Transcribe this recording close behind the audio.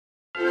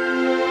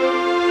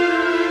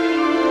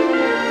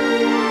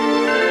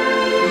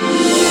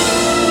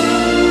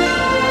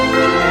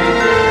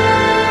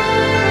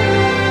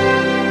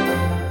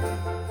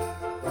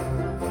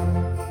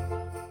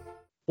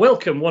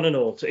Welcome, one and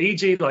all, to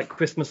EG Like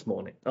Christmas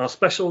Morning, our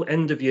special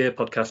end-of-year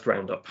podcast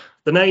roundup.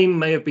 The name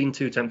may have been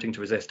too tempting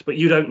to resist, but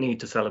you don't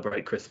need to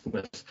celebrate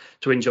Christmas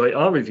to enjoy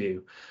our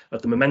review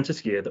of the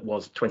momentous year that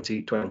was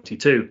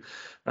 2022.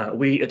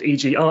 We at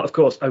EG are, of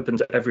course, open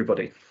to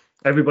everybody.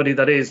 Everybody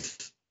that is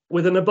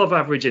with an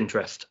above-average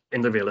interest in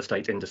the real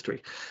estate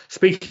industry.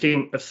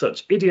 Speaking of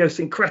such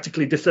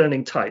idiosyncratically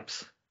discerning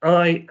types,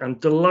 I am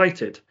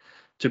delighted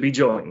to be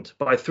joined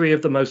by three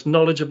of the most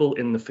knowledgeable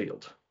in the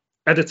field.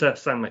 Editor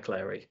Sam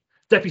McClary,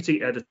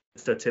 Deputy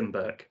Editor Tim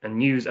Burke, and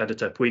News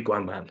Editor Pui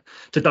Guan Man,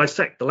 to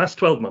dissect the last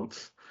 12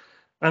 months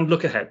and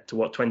look ahead to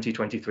what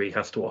 2023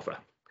 has to offer.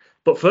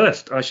 But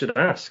first, I should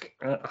ask,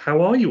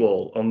 how are you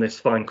all on this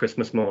fine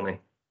Christmas morning?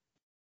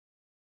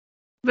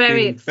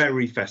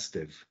 Very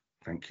festive,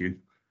 thank you.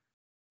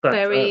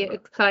 Very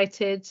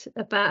excited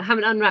about,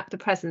 haven't unwrapped the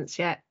presents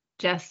yet,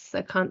 Jess.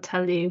 I can't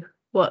tell you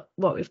what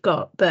we've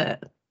got,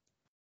 but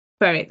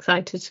very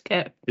excited to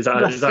get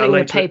rustling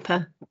the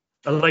paper.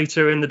 A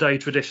later in the day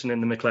tradition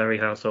in the McClary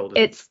household.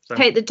 It's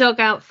take the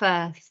dog out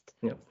first,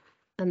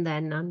 and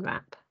then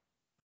unwrap.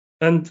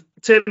 And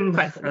Tim,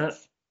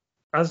 as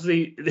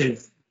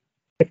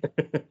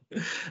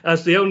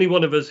the only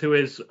one of us who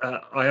is,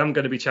 I am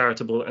going to be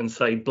charitable and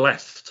say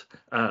blessed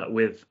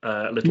with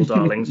little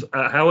darlings.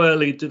 How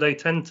early do they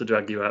tend to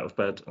drag you out of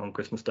bed on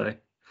Christmas Day?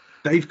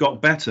 They've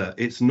got better.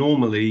 It's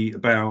normally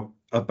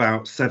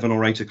about 7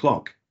 or 8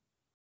 o'clock.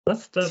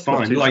 That's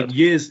fine. Like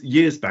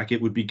years back, it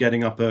would be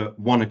getting up at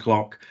 1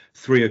 o'clock,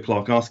 3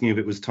 o'clock, asking if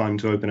it was time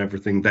to open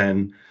everything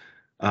then.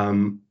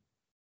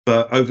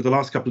 But over the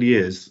last couple of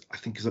years, I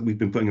think we've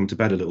been putting them to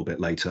bed a little bit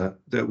later.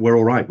 That we're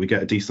all right. We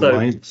get a decent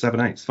line, 7,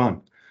 8. It's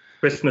fine.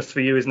 Christmas for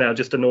you is now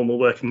just a normal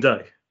working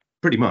day.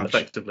 Pretty much.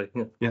 Effectively.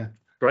 Yeah.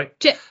 Right.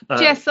 Jess,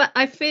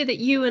 I fear that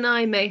you and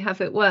I may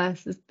have it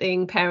worse as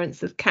being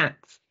parents of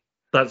cats.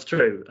 That's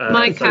true.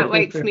 My cat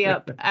wakes me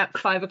up at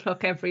 5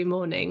 o'clock every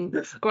morning,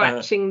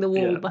 scratching the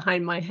wall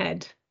behind my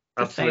head.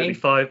 Absolutely,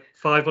 five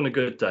on a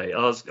good day.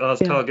 Ours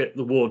target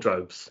the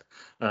wardrobes.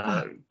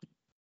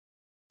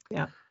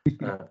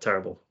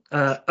 Terrible.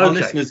 Our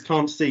listeners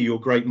can't see your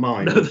great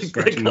mind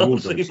scratching the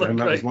wardrobes. That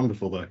was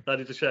wonderful, though. That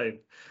is a shame.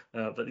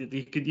 But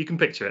you can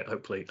picture it,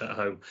 hopefully, at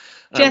home.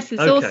 Jess is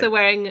also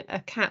wearing a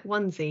cat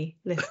onesie,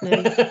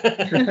 listeners.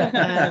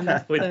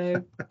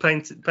 With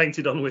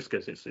painted on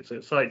whiskers. It's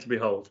a sight to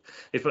behold.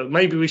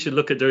 Maybe we should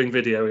look at doing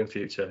video in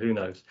future. Who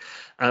knows?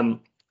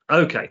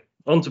 Okay,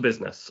 on to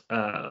business.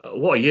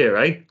 What a year,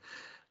 eh?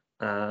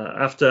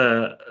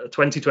 After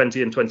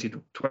 2020 and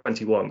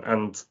 2021,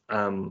 and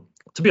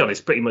to be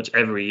honest, pretty much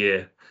every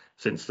year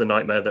since the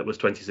nightmare that was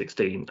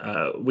 2016,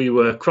 we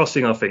were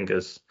crossing our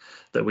fingers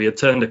that we had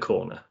turned a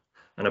corner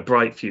and a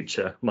bright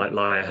future might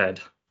lie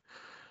ahead.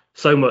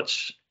 So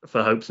much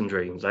for hopes and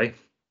dreams, eh?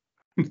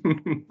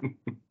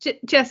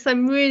 Jess,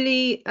 I'm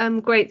really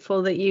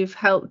grateful that you've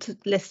helped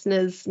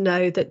listeners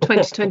know that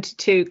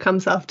 2022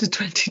 comes after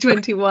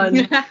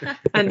 2021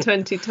 and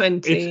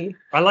 2020.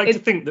 I like to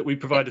think that we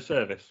provide a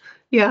service.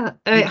 Yeah,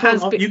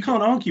 you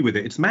can't argue with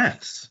it. It's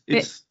maths.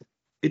 It's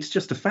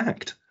just a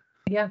fact.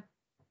 Yeah.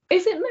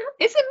 Is it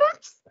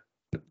maths?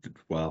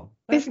 Well,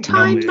 it's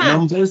time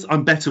maths. Numbers.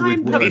 I'm better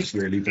with words,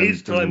 really.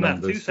 It's time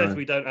maths. Who says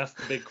we don't ask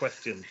the big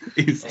questions?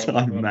 It's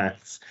time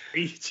maths.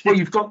 Well,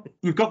 you've got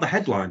the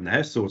headline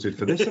there sorted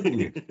for this, haven't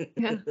you?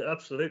 Yeah,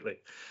 absolutely.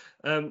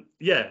 So,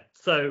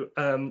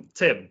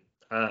 Tim,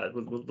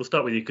 we'll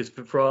start with you because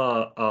for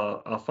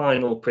our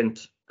final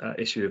print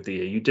issue of the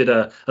year, you did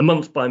a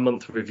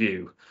month-by-month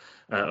review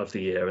of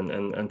the year,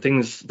 and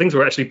things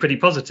were actually pretty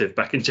positive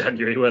back in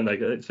January, weren't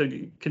they? So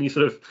can you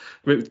sort of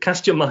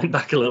cast your mind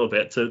back a little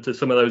bit to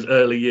some of those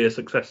early year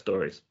success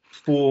stories?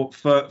 For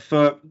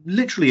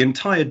literally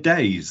entire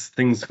days,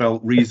 things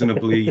felt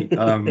reasonably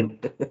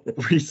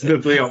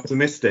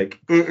optimistic.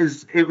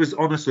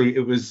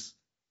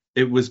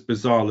 It was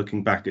bizarre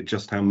looking back at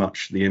just how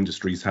much the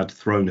industries had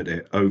thrown at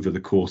it over the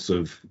course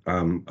of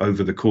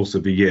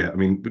a year. I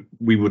mean,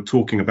 we were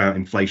talking about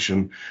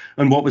inflation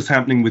and what was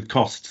happening with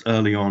costs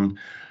early on,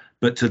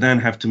 but to then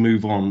have to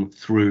move on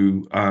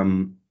through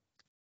the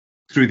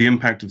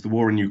impact of the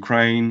war in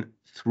Ukraine,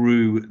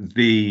 through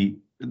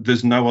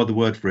there's no other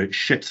word for it,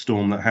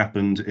 shitstorm that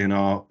happened in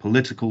our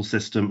political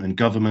system and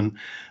government,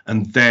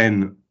 and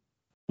then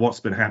what's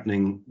been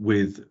happening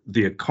with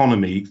the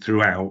economy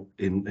throughout,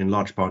 in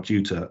large part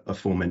due to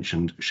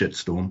aforementioned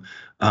shitstorm.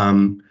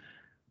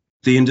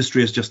 The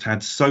industry has just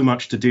had so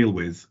much to deal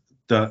with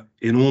that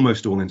in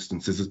almost all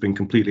instances has been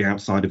completely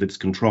outside of its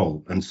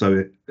control. And so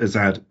it has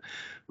had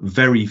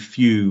very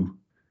few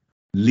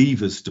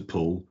levers to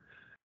pull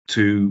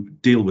to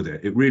deal with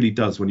it. It really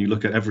does, when you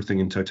look at everything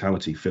in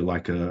totality, feel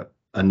like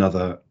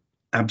another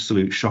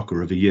absolute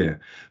shocker of a year.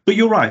 But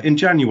you're right, in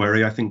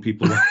January, I think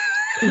people were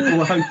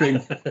hoping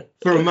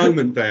for a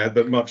moment there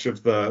that much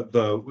of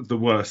the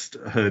worst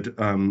had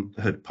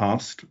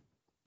passed.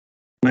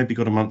 Maybe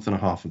got a month and a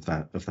half of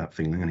that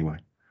feeling anyway.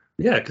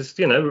 Yeah, because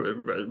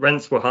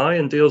rents were high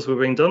and deals were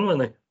being done, weren't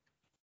they?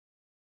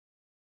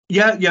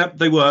 Yeah,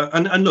 they were,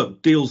 and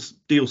look, deals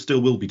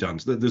still will be done.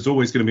 So there's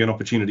always going to be an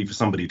opportunity for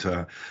somebody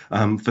to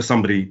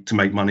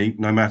make money,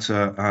 no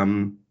matter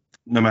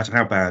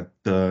how bad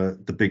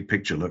the big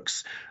picture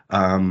looks.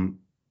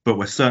 But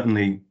it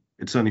certainly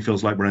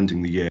feels like we're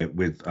ending the year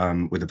with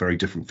a very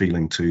different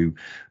feeling to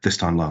this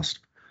time last.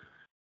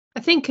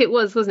 I think it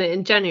wasn't it,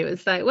 in January?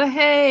 It's like, well,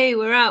 hey,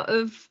 we're out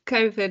of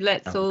COVID.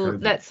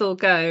 Let's all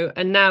go.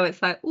 And now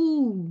it's like,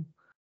 ooh,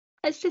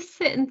 let's just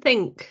sit and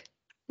think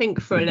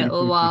for a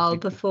little while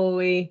before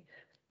we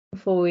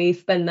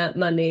spend that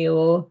money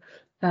or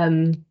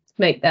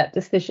make that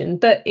decision.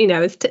 But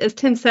as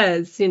Tim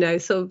says,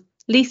 sort of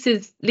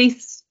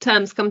lease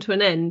terms come to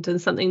an end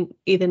and something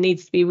either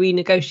needs to be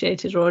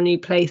renegotiated or a new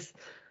place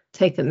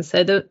taken.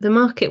 So the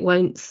market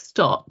won't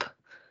stop.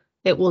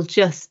 It will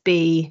just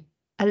be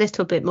a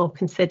little bit more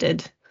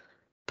considered,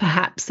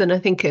 perhaps. And I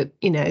think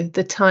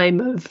the time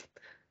of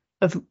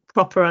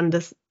proper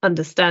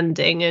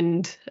understanding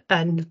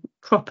and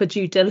proper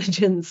due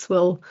diligence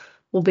will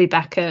be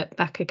back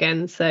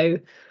again. So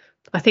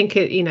I think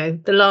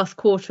the last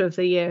quarter of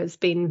the year has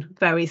been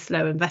very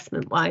slow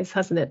investment wise,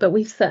 hasn't it? But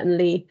we've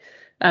certainly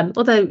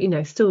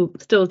although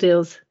still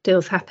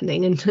deals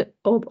happening, and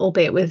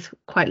albeit with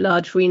quite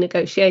large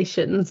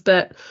renegotiations,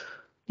 but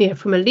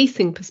from a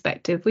leasing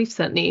perspective, we've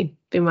certainly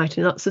been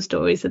writing lots of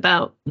stories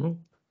about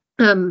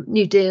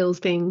new deals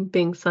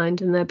being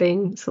signed, and there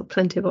being sort of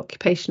plenty of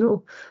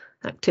occupational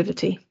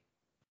activity.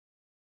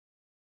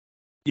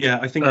 Yeah,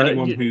 I think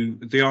anyone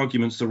the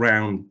arguments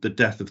around the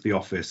death of the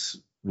office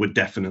were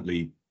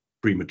definitely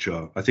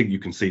premature. I think you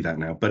can see that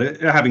now.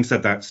 But having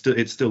said that,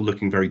 it's still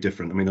looking very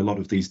different. I mean, a lot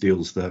of these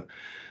deals that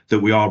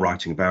we are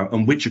writing about,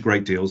 and which are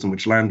great deals, and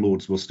which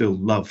landlords will still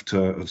love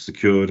to have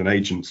secured, and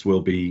agents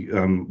will be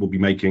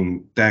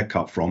making their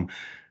cut from,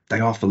 they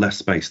are for less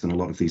space than a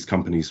lot of these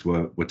companies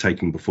were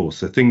taking before.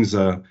 So things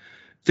are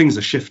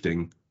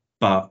shifting,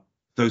 but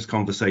those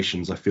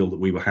conversations I feel that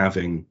we were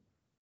having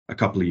a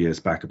couple of years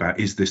back about,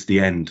 is this the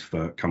end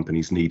for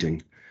companies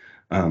needing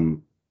a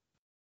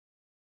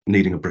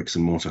bricks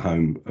and mortar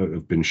home,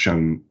 have been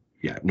shown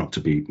not to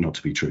be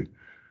true.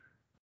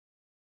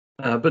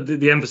 But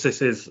the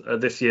emphasis is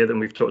this year, and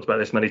we've talked about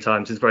this many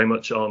times, is very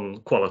much on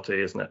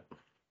quality, isn't it?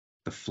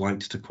 The flight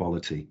to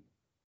quality.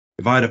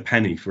 If I had a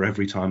penny for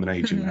every time an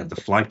agent had the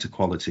flight to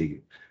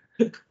quality.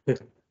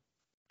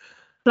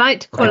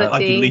 Flight to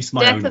quality,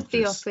 death of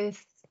the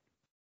office.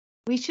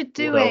 We should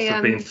do what else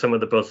have been some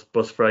of the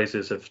buzz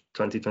phrases of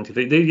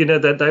 2023?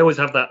 They always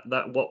have that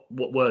what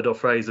word or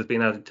phrase has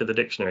been added to the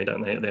dictionary,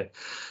 don't they, at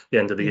the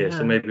end of the year?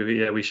 So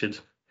maybe we should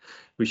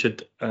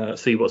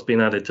see what's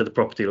been added to the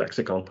property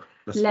lexicon.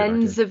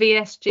 Lens of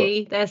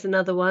ESG. There's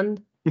another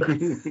one.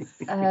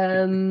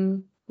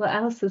 What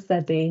else has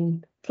there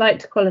been? Flight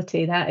to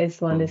quality. That is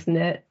one, isn't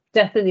it?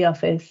 Death of the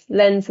office.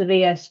 Lens of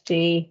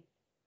ESG.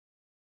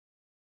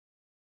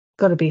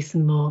 Got to be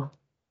some more.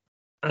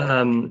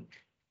 I'm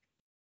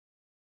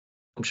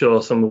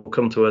sure some will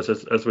come to us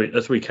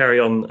as we carry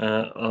on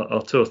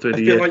our tour through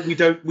the year. I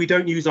feel like we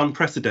don't use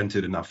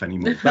unprecedented enough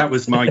anymore. That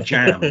was my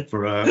jam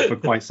for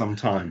quite some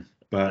time.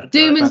 But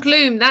doom and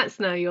gloom, that's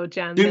now your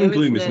jam. Doom and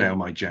gloom is now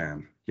my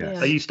jam. Yes.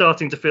 Yeah. Are you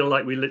starting to feel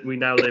like we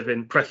now live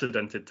in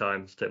precedented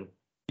times, Tim?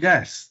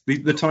 Yes,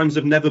 the times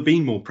have never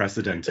been more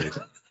precedented.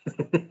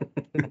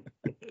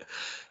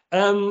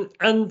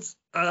 And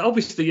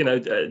obviously,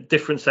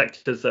 different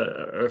sectors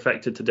are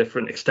affected to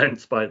different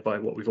extents by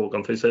what we've all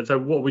gone through. So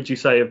what would you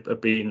say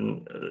have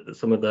been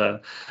some of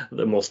the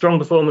more strong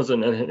performers,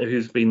 and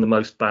who's been the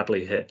most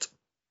badly hit?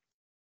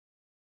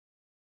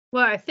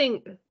 Well, I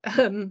think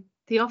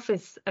the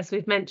office, as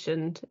we've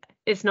mentioned,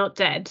 is not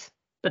dead,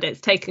 but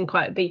it's taken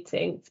quite a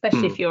beating,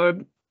 especially if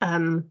you're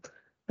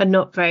a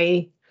not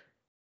very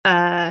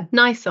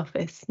nice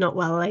office, not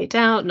well laid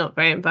out, not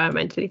very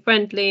environmentally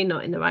friendly,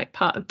 not in the right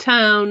part of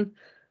town.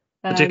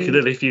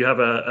 Particularly if you have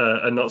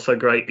a not so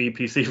great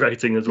EPC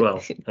rating as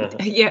well.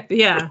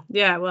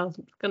 Yeah. Well,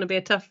 it's going to be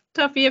a tough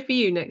year for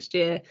you next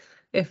year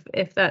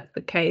if that's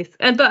the case.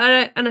 And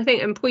I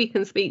think Mpui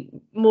can speak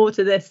more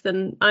to this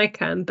than I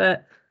can.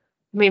 But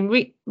I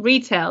mean,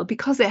 retail,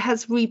 because it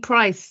has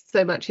repriced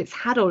so much, it's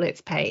had all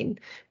its pain,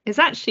 is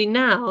actually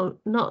now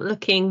not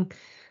looking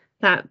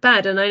that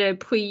bad. And I know,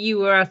 Mpui, you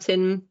were out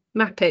in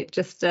Mappick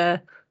just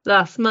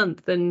last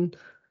month, and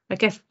I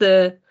guess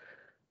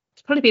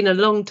it's probably been a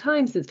long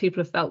time since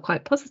people have felt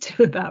quite positive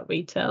about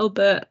retail,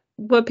 but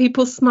were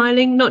people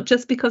smiling, not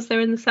just because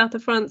they're in the south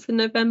of France in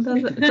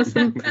November, but just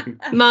the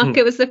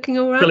market was looking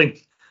all right?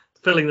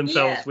 Filling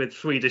themselves with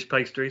Swedish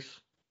pastries.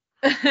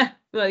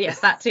 Well, yes,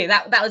 that too.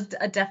 That was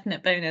a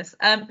definite bonus.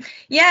 I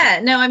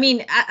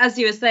mean, as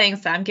you were saying,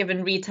 Sam,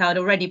 given retail had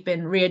already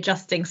been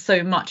readjusting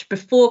so much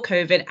before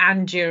COVID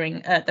and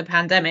during the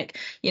pandemic,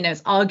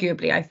 it's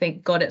arguably, I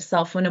think, got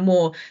itself on a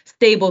more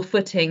stable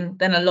footing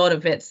than a lot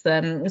of its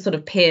sort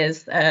of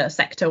peers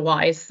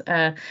sector-wise.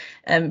 So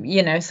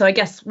I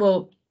guess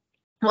we'll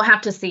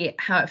have to see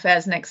how it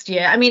fares next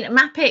year. I mean,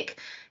 Mappick,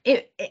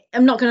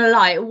 I'm not going to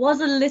lie, it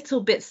was a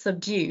little bit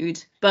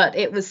subdued, but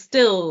it was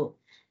still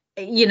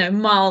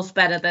miles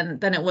better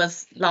than it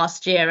was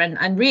last year,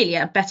 and really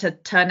a better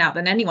turnout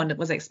than anyone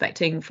was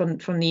expecting from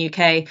the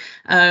UK.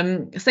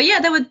 So yeah,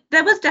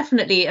 there was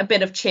definitely a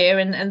bit of cheer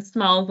and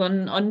smiles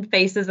on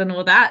faces and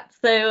all that.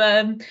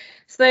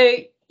 So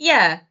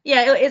yeah,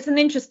 it's an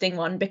interesting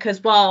one,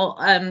 because while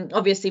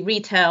obviously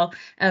retail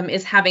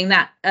is having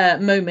that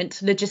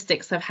moment,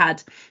 logistics have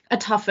had a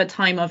tougher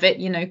time of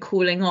it,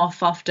 cooling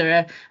off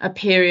after a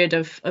period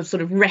of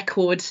sort of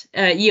record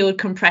yield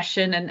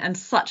compression and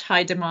such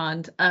high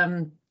demand.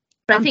 But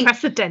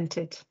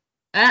unprecedented.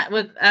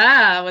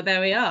 Well,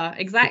 there we are,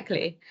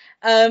 exactly.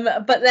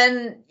 But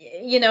then,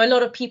 a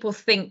lot of people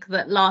think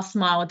that last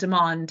mile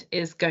demand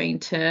is going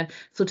to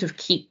sort of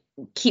keep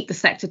the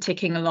sector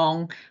ticking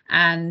along,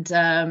 and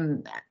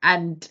rental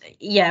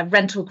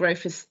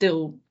growth is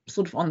still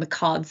sort of on the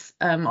cards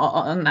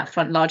on that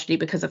front, largely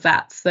because of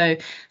that. So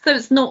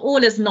it's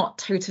not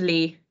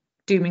totally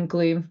doom and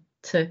gloom,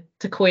 to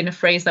coin a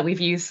phrase that we've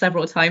used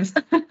several times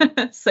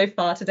so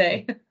far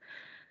today.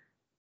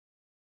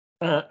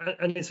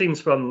 And it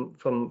seems from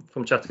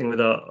chatting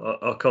with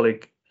our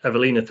colleague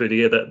Evelina through the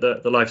year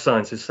that the life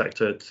sciences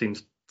sector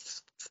seems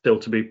still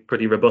to be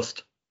pretty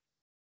robust.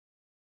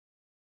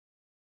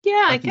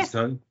 Yeah, I guess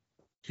so.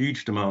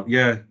 Huge demand.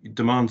 Yeah,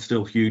 demand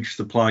still huge.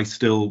 Supply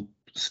still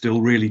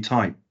really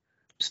tight.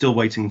 Still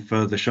waiting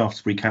for the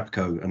Shaftesbury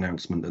Capco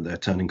announcement that they're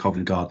turning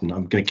Covent Garden.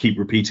 I'm going to keep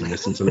repeating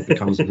this until it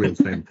becomes a real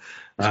thing.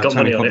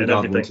 Turning Covent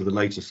Garden into the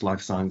latest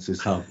life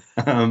sciences hub.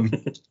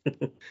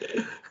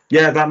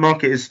 Yeah, that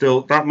market is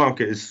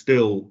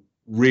still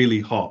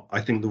really hot.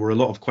 I think there were a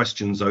lot of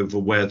questions over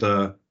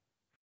whether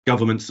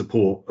government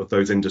support of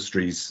those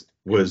industries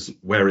was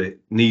where it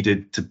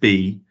needed to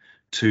be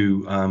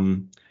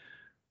to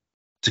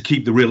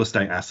keep the real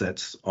estate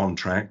assets on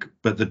track,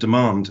 but the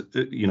demand,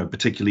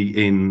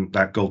 particularly in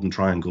that golden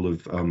triangle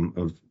of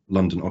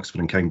London, Oxford,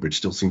 and Cambridge,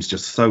 still seems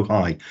just so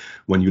high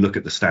when you look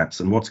at the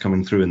stats. And what's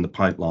coming through in the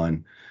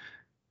pipeline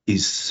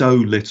is so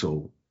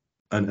little,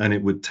 and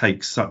it would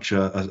take such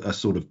a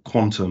sort of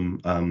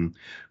quantum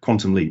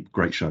leap,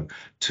 great show,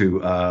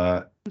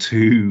 to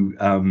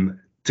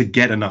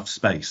get enough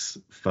space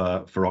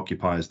for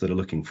occupiers that are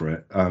looking for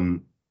it.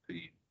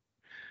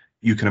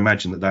 You can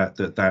imagine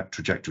that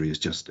trajectory is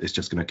just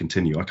going to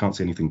continue. I can't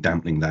see anything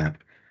dampening that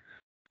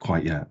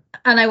quite yet.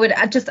 And I would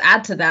just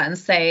add to that and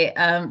say,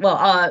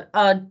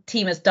 our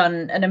team has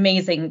done an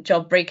amazing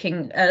job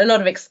breaking a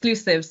lot of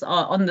exclusives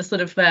on the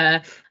sort of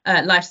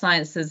life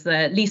sciences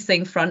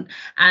leasing front,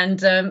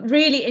 and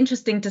really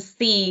interesting to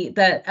see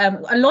that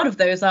a lot of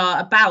those are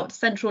about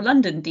central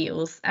London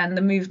deals and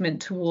the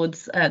movement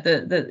towards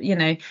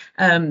the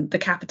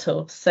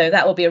capital. So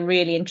that will be a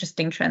really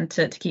interesting trend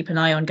to keep an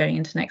eye on going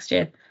into next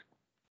year.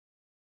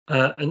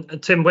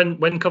 And Tim,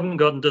 when Covent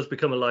Garden does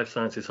become a life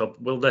sciences hub,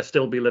 will there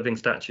still be living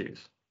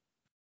statues?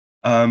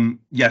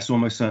 Yes,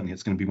 almost certainly.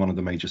 It's going to be one of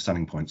the major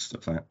selling points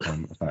of that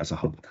as a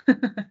hub.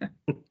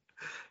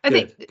 I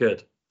think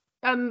good.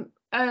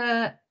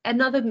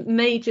 Another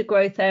major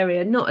growth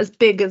area, not as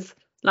big as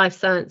life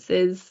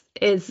sciences,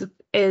 is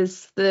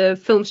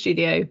the film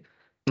studio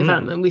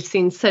development. We've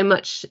seen so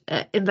much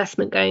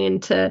investment going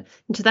into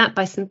that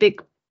by some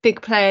big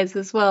players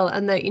as well,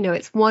 and that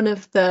it's one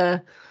of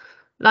the,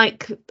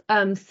 like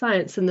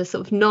science and the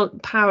sort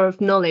of power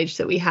of knowledge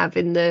that we have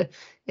in the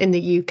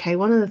UK.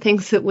 One of the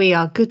things that we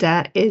are good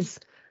at is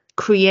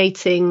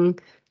creating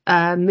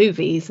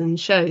movies and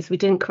shows. We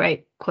didn't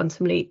create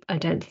Quantum Leap, I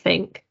don't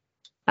think,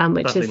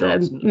 which is a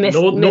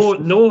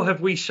nor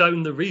have we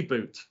shown the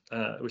reboot,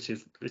 which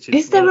is.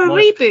 Is there a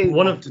reboot?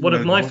 One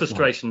of my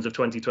frustrations of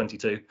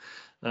 2022.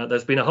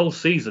 There's been a whole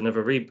season of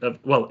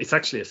well, it's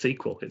actually a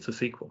sequel. It's a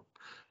sequel.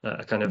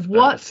 A kind of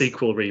a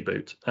sequel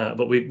reboot,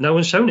 but no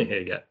one's shown it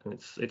here yet.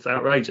 It's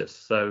outrageous.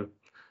 So,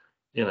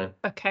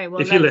 Okay,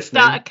 well, if you're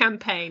listening, start a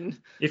campaign.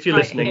 If you're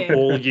listening, here.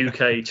 All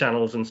UK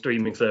channels and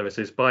streaming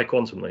services, buy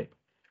Quantum Leap.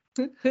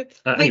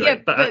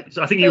 Anyway, but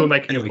I think you were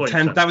making a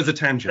point. That was a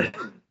tangent.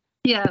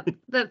 Yeah,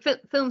 the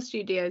film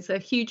studios are a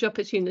huge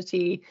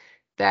opportunity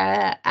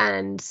there,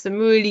 and some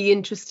really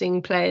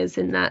interesting players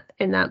in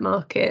that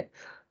market,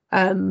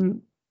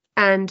 and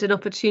an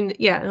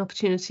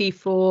opportunity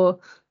for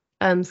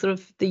sort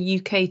of the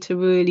UK to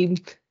really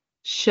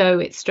show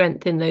its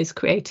strength in those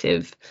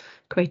creative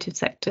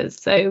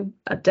sectors. So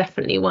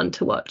definitely one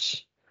to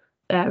watch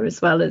there, as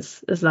well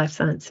as life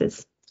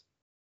sciences.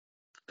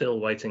 Still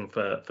waiting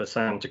for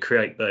Sam to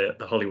create the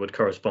Hollywood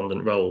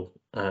correspondent role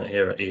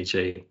here at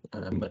EG.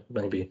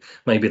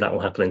 Maybe that will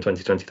happen in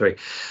 2023.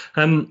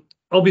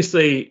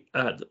 Obviously,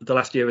 the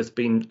last year has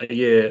been a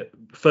year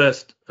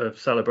first of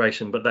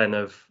celebration, but then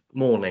of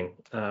mourning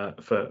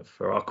for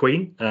our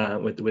Queen,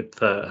 with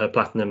her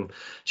platinum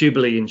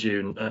jubilee in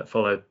June,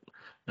 followed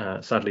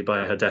sadly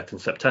by her death in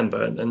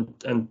September.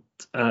 And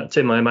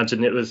Tim, I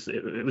imagine it was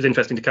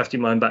interesting to cast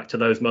your mind back to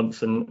those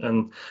months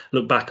and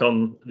look back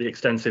on the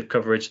extensive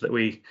coverage that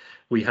we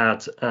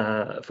had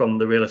from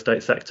the real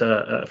estate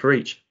sector for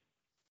each.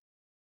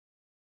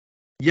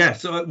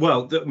 Yes,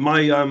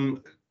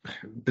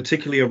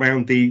 particularly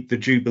around the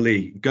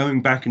Jubilee,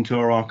 going back into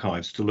our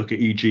archives to look at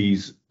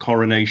EG's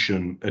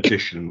Coronation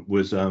edition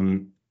was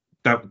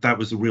that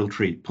was a real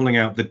treat. Pulling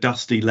out the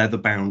dusty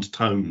leather-bound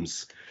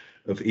tomes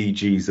of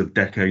EGs of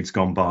decades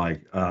gone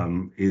by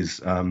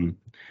is always,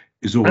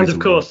 and of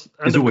course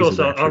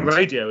our treat.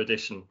 radio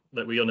edition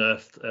that we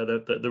unearthed,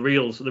 the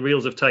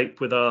reels of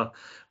tape with our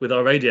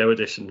radio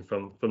edition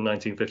from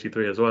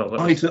 1953 as well.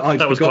 I'd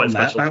was quite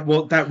that.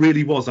 special. That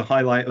really was a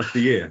highlight of the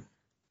year.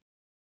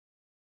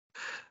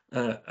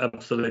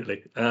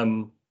 Absolutely.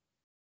 And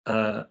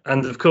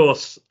of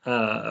course,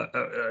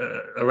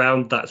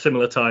 around that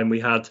similar time, we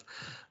had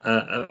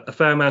a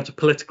fair amount of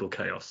political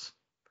chaos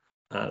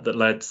that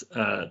led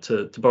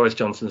to Boris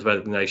Johnson's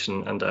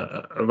resignation and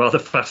a rather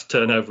fast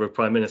turnover of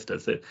prime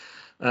ministers.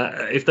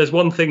 If there's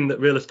one thing that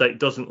real estate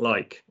doesn't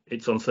like,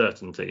 it's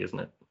uncertainty, isn't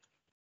it?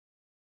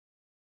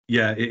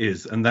 Yeah, it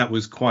is, and that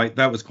was quite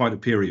a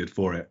period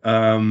for it.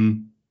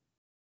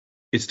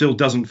 It still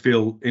doesn't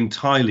feel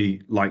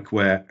entirely like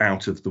we're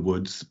out of the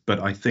woods,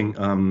 but I think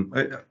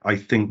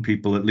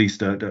people at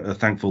least are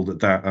thankful that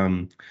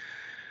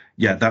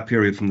that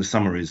period from the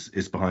summer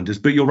is behind us.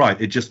 But you're right,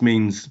 it just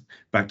means,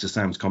 back to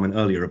Sam's comment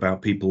earlier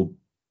about people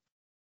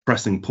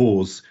pressing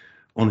pause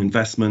on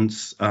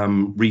investments,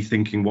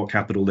 rethinking what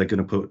capital they're going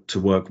to put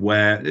to work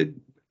where.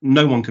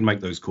 No one can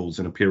make those calls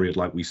in a period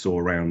like we saw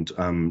around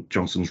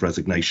Johnson's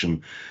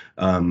resignation,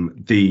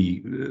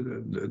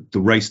 the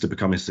race to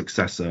become his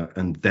successor,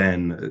 and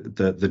then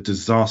the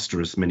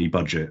disastrous mini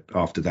budget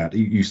after that.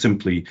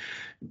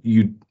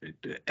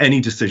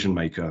 Any decision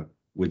maker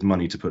with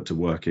money to put to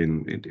work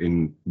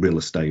in real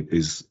estate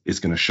is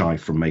going to shy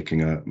from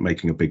making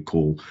a big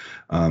call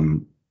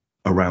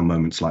around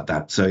moments like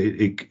that. So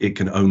it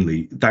can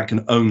only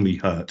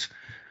hurt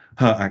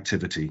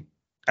activity.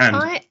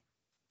 And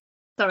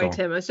Sorry,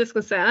 Tim. I was just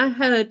going to say, I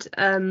heard,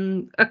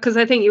 because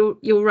I think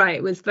you're right.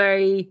 It was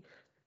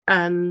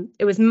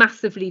it was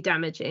massively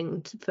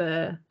damaging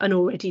for an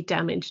already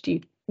damaged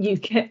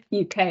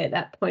UK at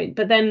that point.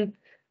 But then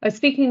I was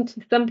speaking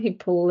to some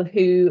people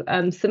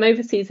some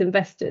overseas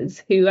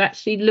investors who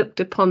actually looked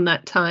upon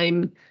that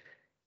time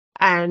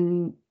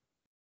and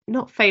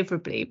not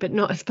favourably, but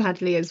not as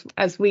badly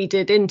as we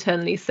did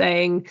internally,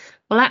 saying,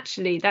 well,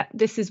 actually,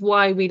 this is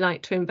why we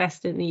like to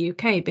invest in the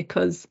UK,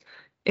 because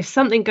if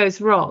something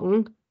goes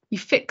wrong, you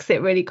fix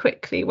it really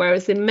quickly.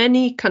 Whereas in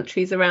many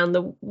countries around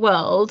the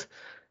world,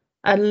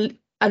 a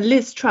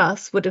Liz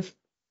Truss would have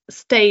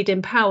stayed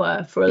in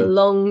power for a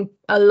long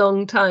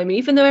time,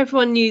 even though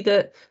everyone knew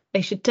that they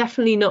should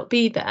definitely not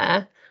be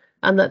there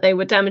and that they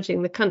were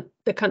damaging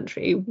the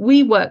country.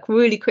 We work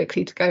really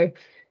quickly to go,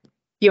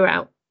 you're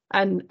out,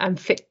 and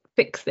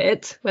fix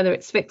it, whether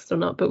it's fixed or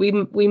not. But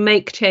we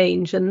make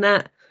change, and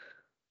that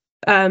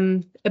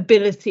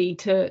ability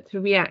to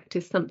react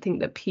is something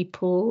that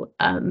people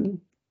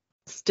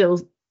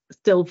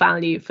still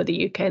value for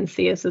the UK and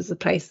see us as a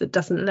place that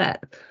doesn't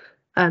let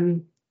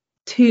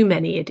too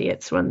many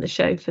idiots run the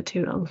show for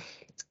too long.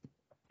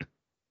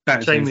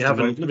 Shame we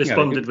haven't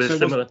responded with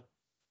similar.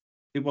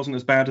 It wasn't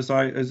as bad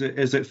as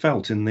it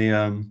felt in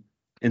the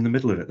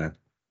middle of it then.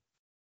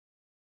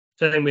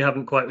 Shame we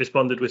haven't quite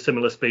responded with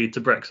similar speed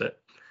to Brexit,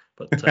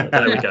 but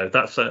there we go.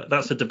 That's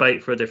a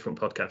debate for a different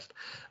podcast.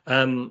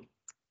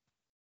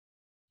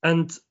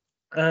 And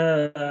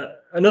another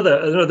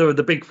of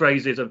the big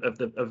phrases of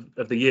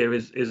the year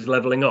is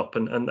levelling up,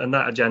 and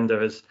that agenda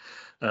has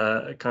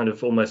kind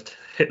of almost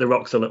hit the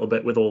rocks a little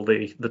bit with all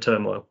the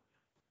turmoil.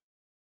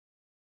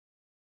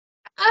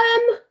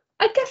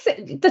 I guess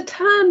the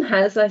term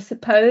has, I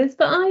suppose,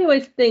 but I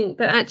always think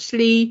that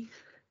actually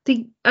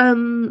the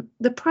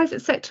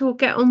private sector will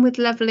get on with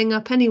levelling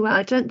up anyway.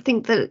 I don't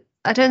think the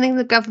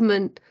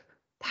government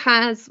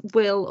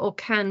will or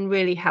can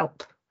really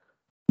help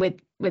with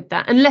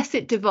that unless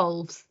it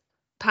devolves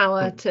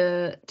power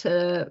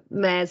to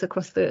mayors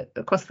across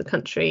the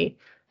country,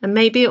 and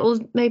maybe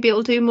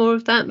it'll do more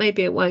of that,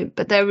 maybe it won't.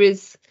 But there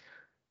is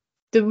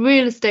the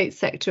real estate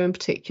sector in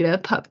particular,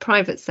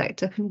 private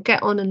sector, can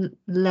get on and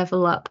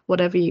level up,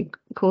 whatever you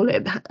call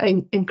it,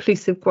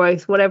 inclusive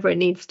growth, whatever it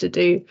needs to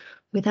do,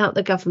 without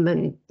the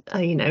government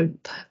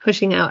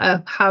pushing out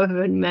a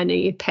however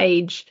many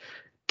page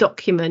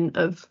document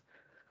of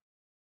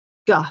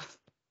guff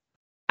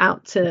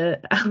out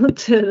to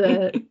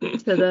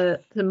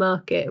the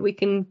market.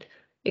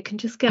 It can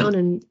just get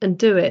on and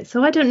do it.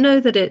 So I don't know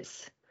that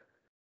it's,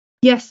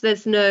 yes,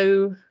 there's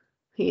no,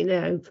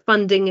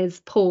 funding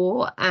is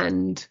poor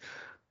and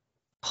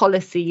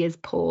policy is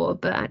poor,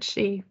 but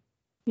actually,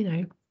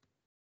 go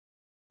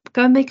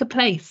and make a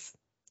place,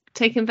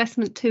 take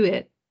investment to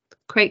it,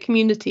 create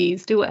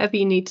communities, do whatever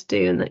you need to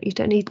do, and that you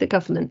don't need the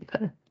government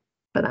for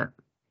that.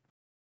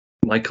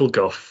 Michael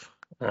Gove.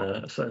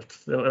 So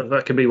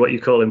that can be what you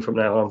call him from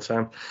now on,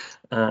 Sam.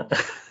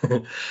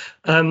 So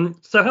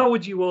how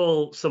would you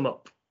all sum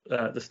up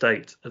the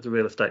state of the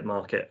real estate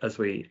market as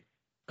we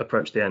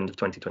approach the end of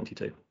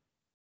 2022?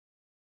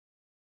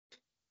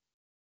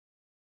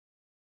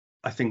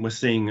 I think we're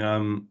seeing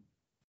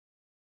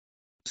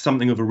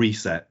something of a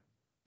reset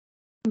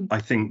I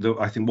think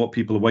what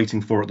people are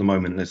waiting for at the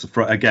moment, and it's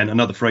again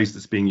another phrase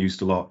that's being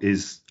used a lot,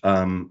 is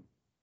the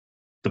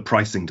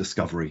pricing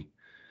discovery.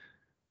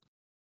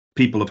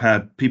 People have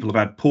had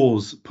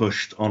pause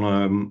pushed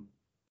on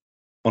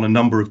a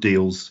number of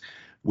deals.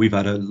 We've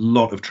had a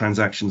lot of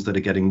transactions that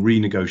are getting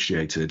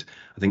renegotiated.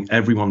 I think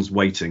everyone's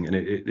waiting, and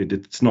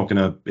it's not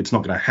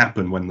gonna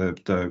happen when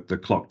the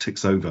clock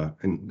ticks over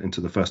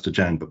into the 1st of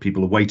Jan. But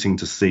people are waiting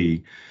to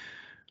see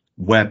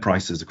where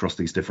prices across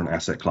these different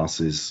asset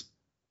classes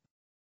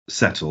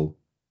settle,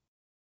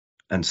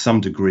 and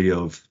some degree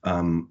of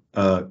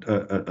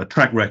a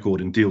track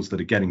record in deals that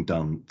are getting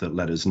done that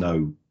let us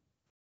know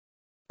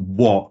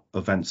what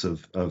events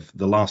of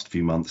the last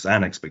few months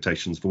and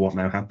expectations for what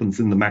now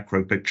happens in the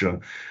macro picture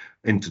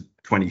into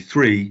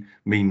 23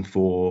 mean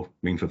for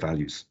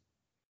values.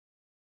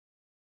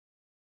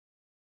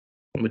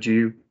 Would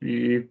you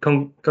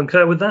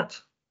concur with that,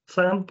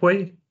 Sam?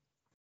 Pui?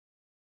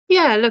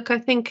 Yeah, look, I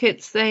think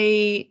it's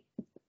the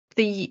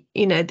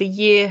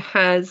year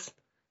has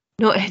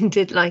not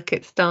ended like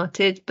it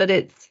started, but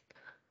it's,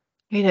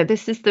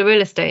 this is the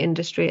real estate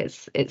industry.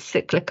 It's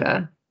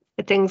cyclical.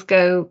 Things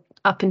go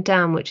up and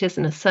down, which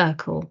isn't a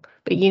circle,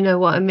 but you know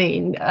what I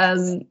mean.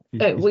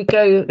 We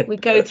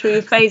go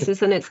through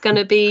phases, and it's going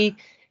to be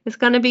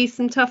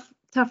some tough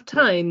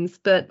times,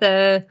 but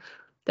there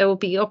will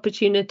be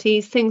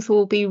opportunities. Things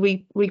will be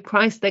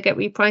repriced. They get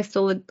repriced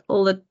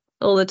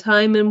all the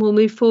time, and we'll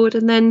move forward,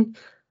 and then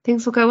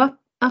things will go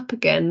up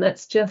again.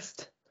 It's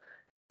just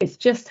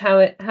how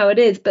it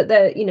is. But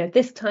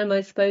this time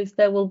I suppose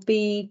there will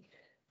be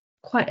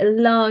quite a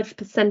large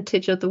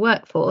percentage of the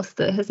workforce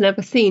that has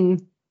never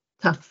seen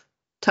tough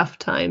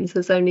times,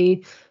 has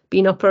only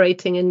been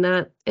operating in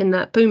that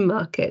boom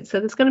market. So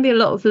there's going to be a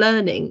lot of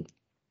learning,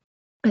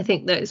 I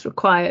think, that is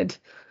required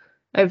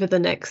over the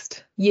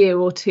next year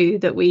or two,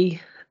 that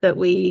we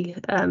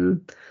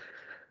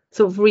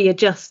sort of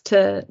readjust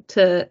to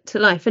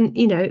life. And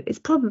it's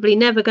probably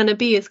never going to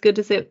be as good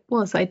as it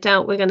was. I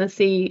doubt we're going to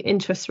see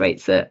interest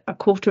rates at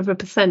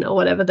 0.25% or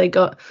whatever they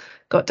got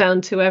down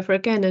to ever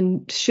again.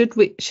 And should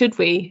we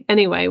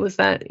anyway? Was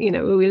that,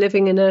 were we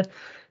living in a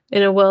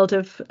world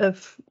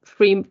of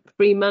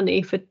free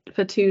money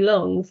for too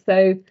long?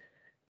 So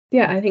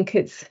yeah, I think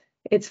it's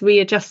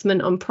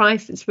readjustment on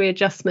price, it's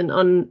readjustment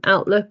on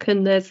outlook,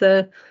 and it's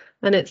that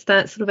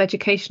sort of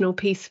educational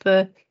piece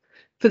for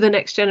the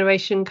next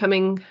generation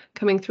coming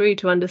through,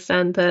 to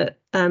understand that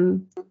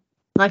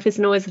life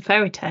isn't always a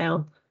fairy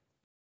tale.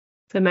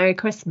 So Merry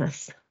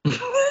Christmas.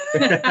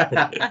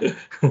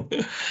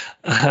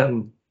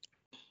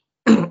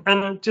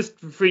 And just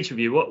for each of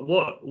you,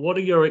 what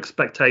are your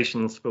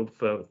expectations for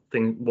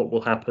what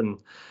will happen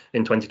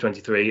in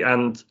 2023?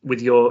 And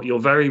with your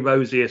very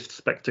rosiest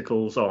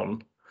spectacles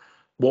on,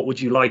 what would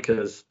you like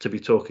us to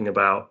be talking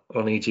about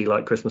on EG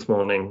Like Christmas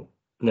Morning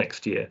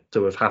next year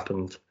to have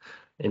happened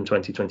in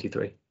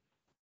 2023?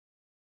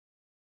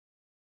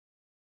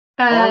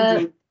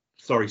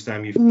 Sorry,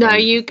 Sam. You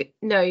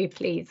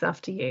please,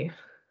 after you.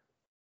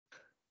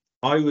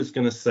 I was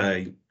going to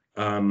say,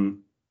 I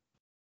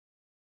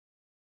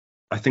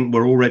think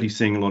we're already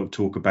seeing a lot of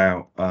talk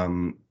about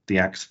the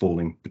axe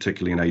falling,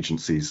 particularly in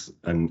agencies,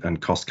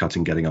 and cost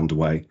cutting getting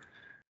underway.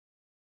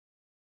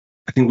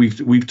 I think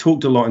we've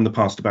talked a lot in the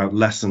past about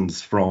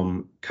lessons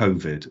from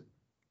COVID,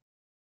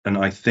 and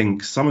I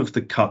think some of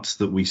the cuts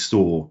that we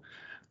saw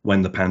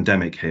when the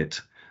pandemic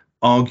hit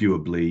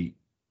arguably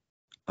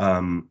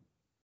were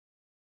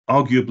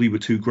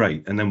too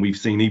great. And then we've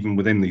seen, even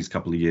within these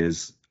couple of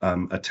years,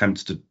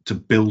 attempts to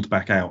build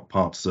back out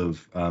parts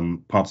of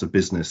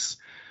business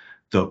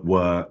that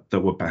were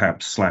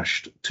perhaps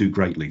slashed too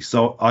greatly.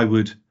 So I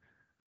would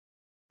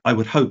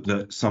hope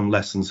that some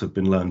lessons have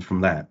been learned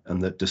from that,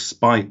 and that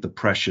despite the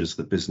pressures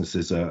that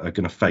businesses are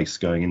going to face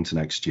going into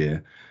next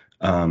year,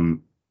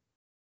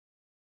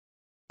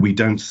 we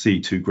don't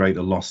see too great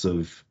a loss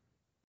of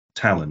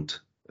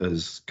talent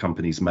as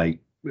companies make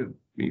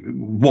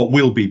what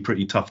will be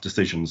pretty tough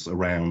decisions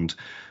around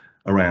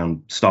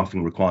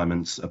staffing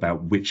requirements,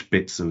 about which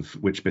bits of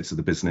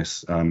the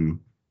business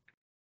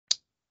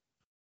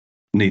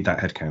need that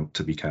headcount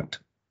to be kept.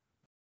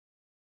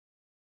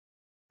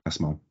 That's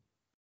mine.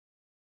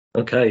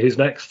 Okay, who's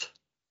next?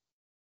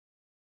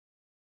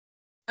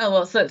 Oh,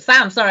 well, so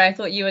Sam, sorry, I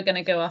thought you were going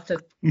to go after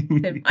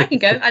him. I can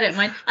go, I don't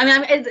mind. I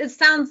mean, it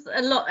sounds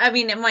a lot, I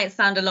mean, it might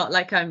sound a lot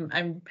like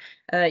I'm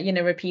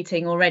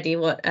repeating already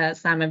what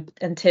Sam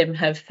and Tim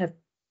have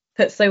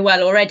put so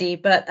well already,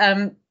 but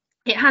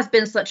it has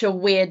been such a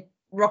weird,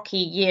 rocky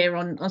year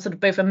on sort of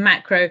both a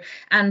macro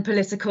and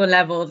political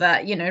level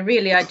that,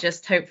 really I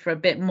just hope for a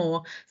bit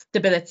more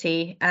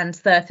stability and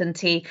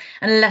certainty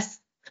and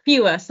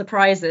fewer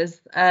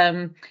surprises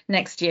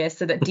next year,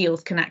 so that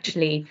deals can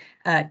actually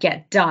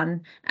get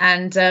done.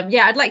 And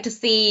I'd like to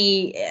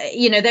see,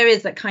 there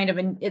is a kind of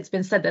it's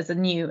been said there's a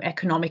new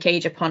economic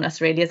age upon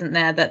us, really, isn't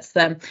there? That's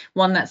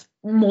one that's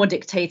more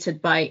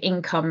dictated by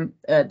income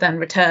than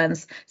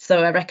returns.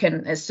 So I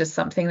reckon it's just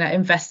something that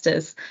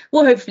investors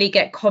will hopefully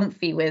get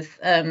comfy with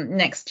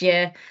next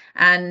year.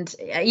 And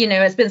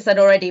it's been said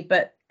already,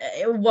 but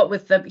what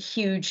with the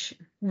huge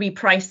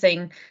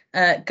repricing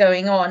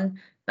going on,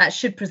 that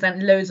should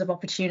present loads of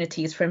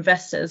opportunities for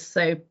investors.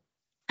 So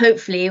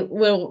hopefully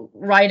we'll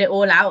ride it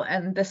all out,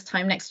 and this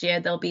time next year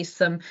there'll be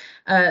some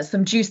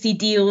juicy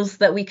deals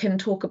that we can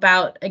talk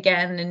about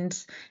again,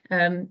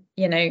 and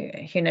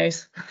who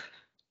knows.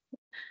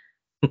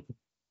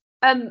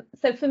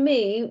 So for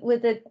me,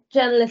 with a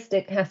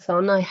journalistic hat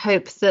on, I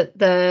hope that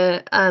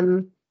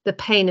the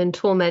pain and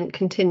torment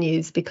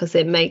continues, because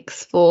it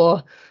makes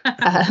for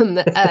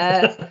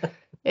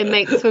it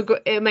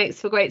makes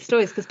for great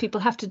stories, because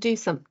people have to do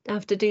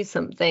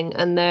something,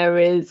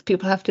 and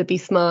people have to be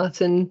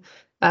smart, and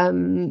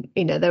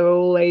there are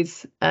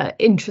always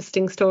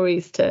interesting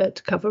stories to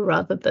cover,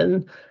 rather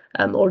than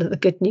all of the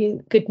good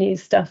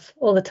news stuff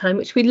all the time,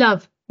 which we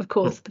love, of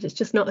course, but it's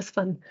just not as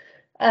fun.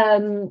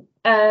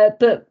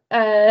 But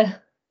that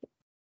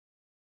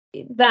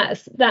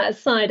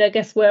aside, I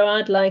guess where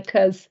I'd like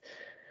us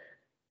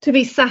to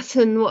be sat,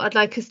 and what I'd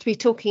like us to be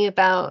talking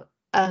about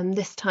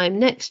this time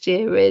next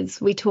year,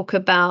 is we talk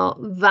about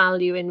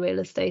value in real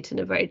estate in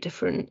a very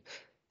different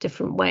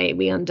way.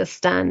 We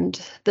understand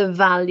the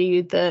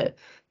value that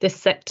this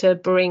sector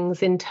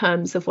brings in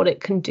terms of what it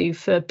can do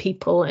for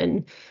people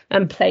and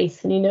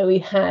place. And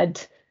we've had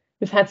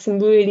some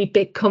really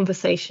big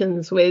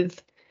conversations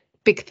with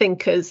big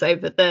thinkers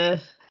over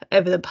the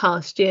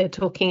past year,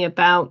 talking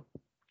about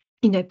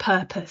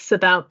purpose,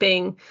 about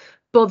being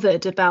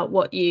bothered about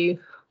what you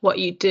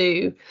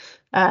do,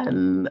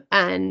 and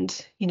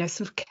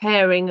sort of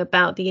caring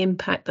about the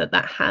impact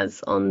that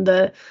has on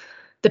the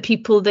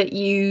people that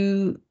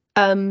you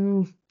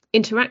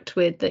interact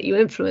with, that you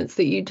influence,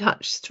 that you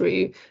touch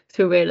through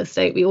real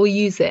estate. We all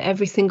use it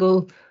every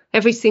single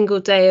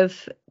day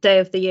of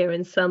the year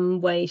in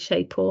some way,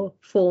 shape or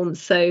form.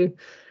 So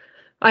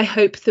I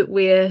hope that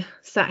we're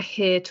sat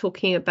here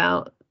talking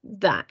about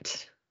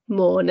that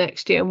more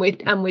next year,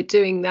 and we're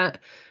doing that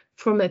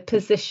from a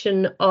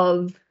position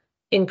of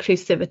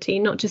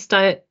inclusivity, not just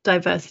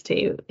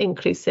diversity,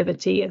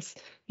 inclusivity. As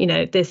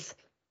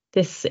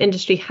this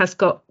industry has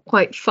got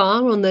quite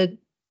far on the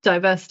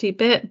diversity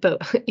bit,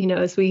 but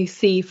as we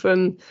see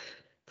from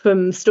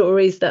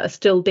stories that are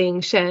still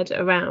being shared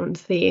around,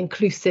 the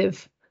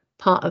inclusive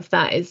part of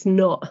that is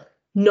not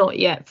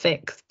yet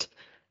fixed,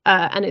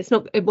 and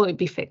it won't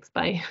be fixed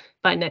by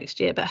next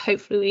year, but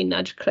hopefully we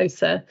nudge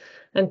closer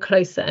and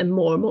closer, and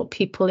more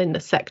people in the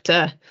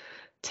sector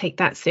take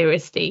that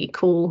seriously,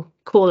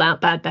 call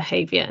out bad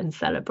behavior, and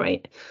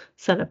celebrate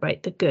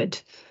the good.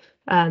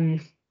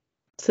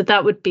 So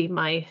that would be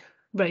my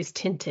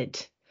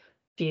rose-tinted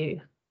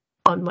view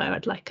on where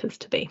I'd like us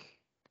to be.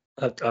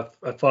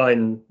 A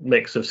fine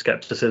mix of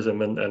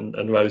skepticism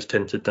and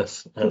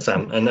rose-tintedness,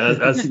 Sam. And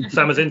as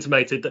Sam has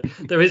intimated,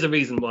 there is a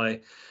reason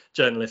why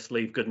journalists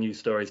leave good news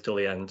stories till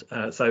the end.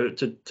 So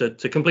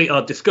to complete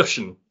our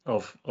discussion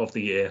of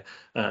the year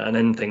and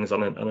end things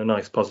on a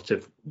nice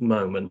positive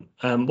moment,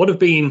 what have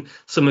been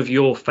some of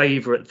your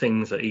favourite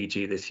things at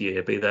EG this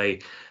year? Be they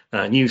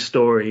news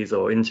stories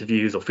or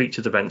interviews or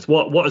featured events?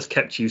 What has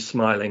kept you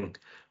smiling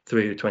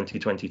through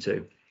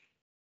 2022?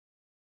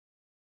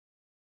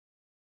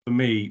 For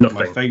me,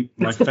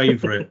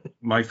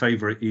 my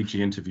favorite EG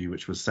interview,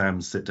 which was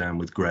Sam's sit down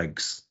with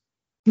Greggs.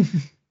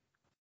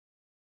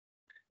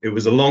 It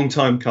was a long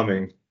time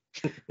coming,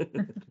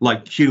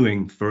 like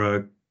queuing for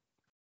a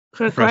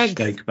fresh Greggs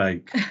steak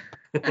bake.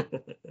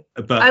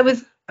 But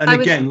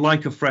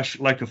like a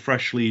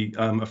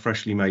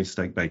freshly made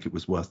steak bake, it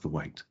was worth the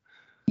wait.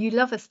 You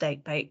love a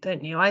steak bake,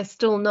 don't you? I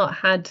still not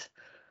had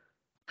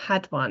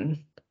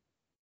one.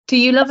 Do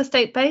you love a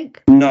steak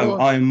bake? No,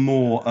 I'm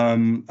more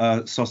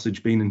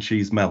sausage, bean and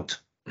cheese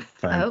melt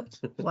fan. Oh,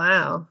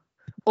 wow.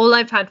 All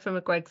I've had from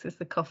a Greggs is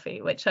the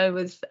coffee, which I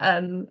was,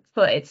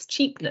 for its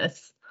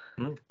cheapness,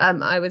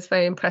 I was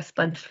very impressed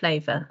by the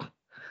flavour.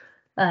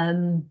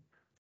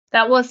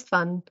 That was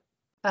fun,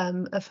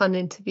 a fun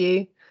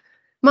interview.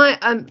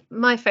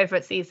 My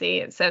favourite's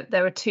easy. So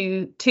there are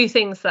two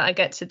things that I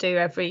get to do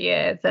every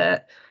year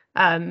that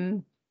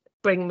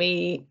bring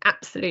me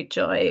absolute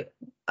joy.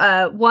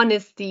 One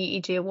is the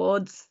EG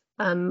Awards.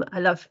 I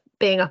love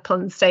being up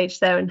on stage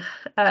there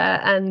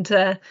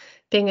and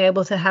being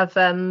able to have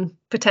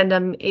pretend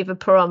I'm Eva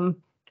Peron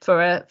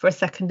for a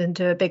second and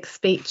do a big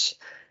speech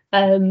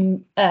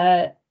and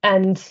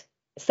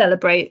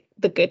celebrate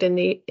the good in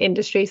the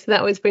industry. So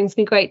that always brings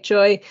me great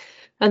joy.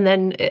 And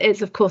then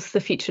it's, of course, the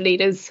Future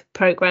Leaders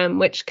programme,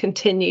 which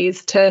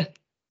continues to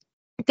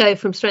go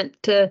from strength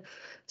to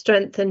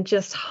strength and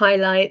just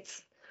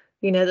highlights,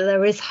 that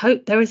there is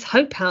hope. There is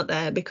hope out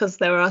there, because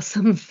there are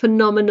some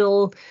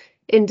phenomenal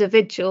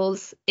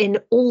individuals in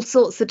all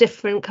sorts of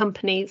different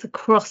companies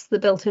across the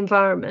built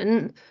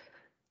environment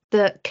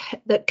that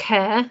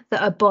care,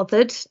 that are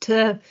bothered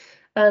to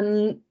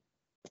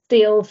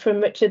steal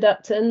from Richard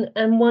Upton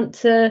and want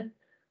to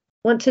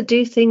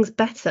do things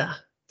better.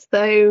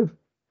 So,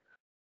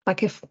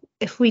 like, if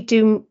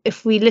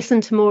we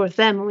listen to more of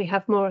them and we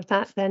have more of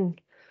that, then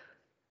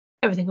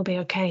everything will be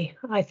okay,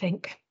 I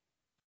think.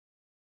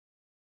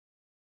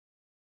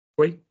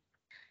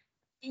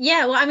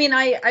 Yeah, well, I mean,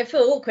 I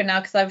feel awkward now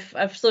because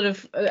I've sort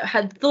of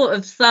had thought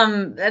of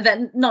some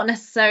that not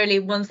necessarily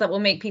ones that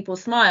will make people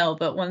smile,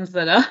 but ones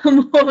that are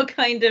more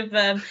kind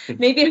of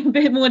maybe a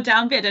bit more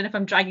downbeat. I don't know if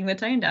I'm dragging the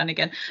tone down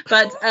again,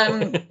 but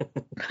I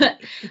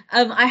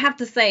have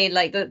to say,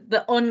 like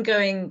the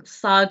ongoing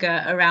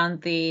saga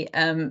around the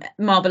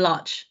Marble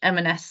Arch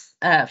M&S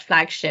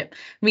flagship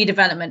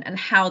redevelopment and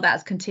how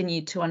that's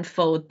continued to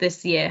unfold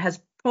this year has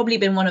probably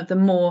been one of the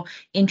more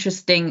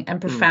interesting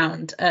and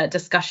profound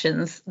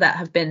discussions that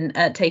have been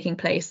taking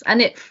place. And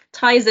it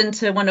ties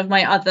into one of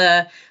my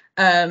other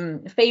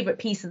favorite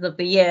pieces of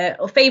the year,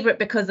 or favorite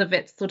because of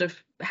its sort of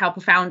how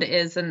profound it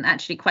is and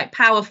actually quite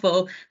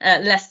powerful,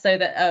 less so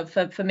that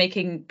for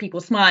making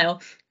people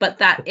smile, but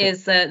that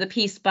is the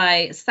piece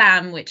by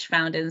Sam, which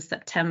found in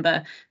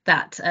September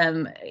that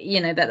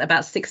that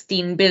about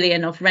 16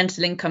 billion of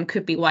rental income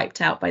could be wiped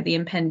out by the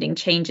impending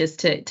changes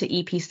to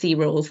EPC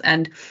rules.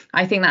 And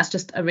I think that's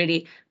just a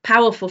really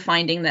powerful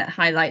finding that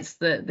highlights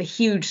the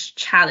huge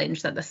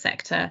challenge that the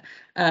sector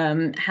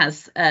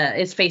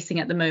is facing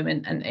at the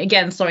moment. And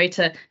again, sorry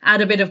to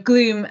add a bit of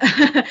gloom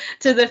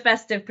to the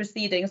festive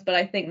proceedings, but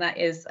I think that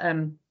is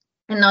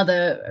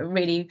another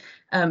really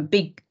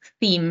big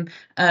theme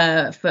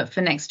for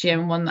next year,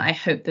 and one that I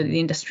hope that the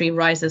industry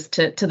rises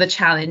to the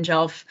challenge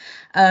of.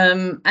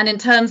 And in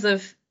terms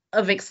of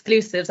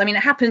exclusives, I mean,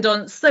 it happened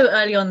on so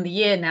early on in the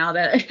year now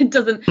that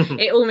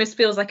it almost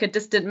feels like a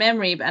distant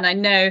memory. And I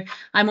know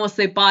I'm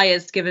also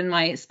biased given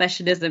my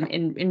specialism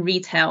in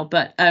retail,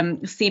 but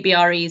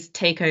CBRE's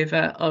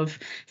takeover of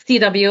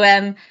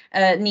CWM,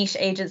 niche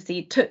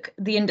agency, took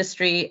the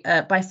industry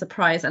by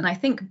surprise. And I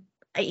think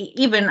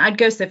even I'd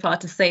go so far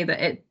to say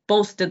that it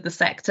bolstered the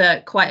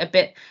sector quite a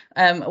bit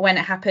when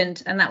it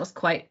happened, and that was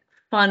quite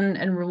fun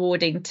and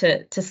rewarding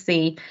to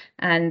see.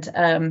 And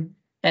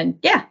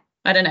yeah,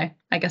 I don't know,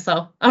 I guess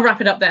I'll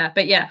wrap it up there,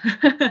 but yeah.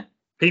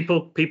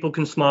 People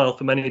can smile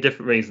for many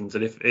different reasons,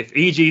 and if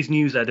EG's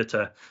news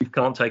editor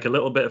can't take a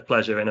little bit of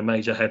pleasure in a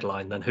major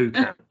headline, then who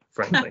can,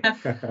 frankly.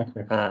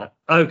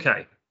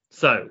 Okay,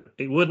 so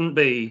it wouldn't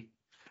be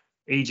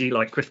EG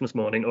like Christmas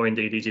morning, or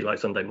indeed EG like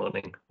Sunday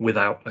morning,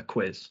 without a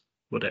quiz,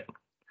 would it?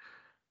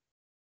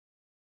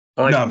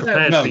 I've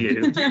prepared for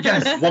you.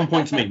 Yes, 1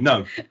 point to me.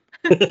 No.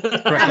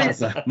 Correct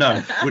answer.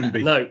 No, wouldn't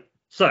be. No.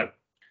 So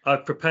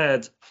I've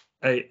prepared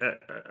a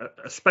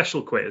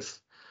special quiz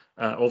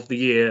of the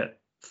year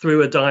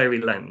through a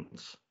diary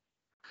lens.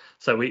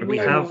 So we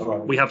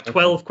have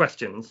 12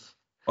 questions.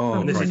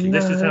 And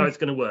this is how it's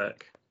going to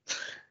work.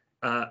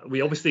 We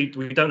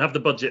don't have the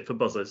budget for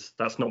buzzers.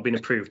 That's not been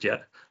approved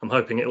yet. I'm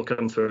hoping it'll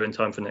come through in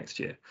time for next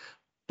year.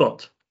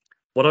 But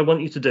what I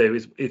want you to do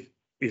is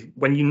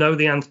when you know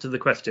the answer to the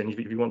question, if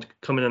you want to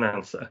come in and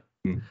answer.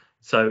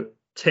 So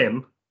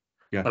Tim,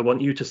 I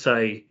want you to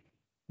say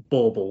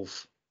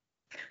baubles.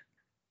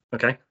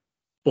 Okay.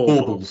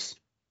 Baubles.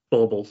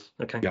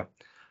 Okay. Yeah.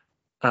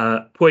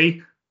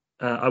 Pui,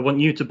 I want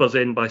you to buzz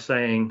in by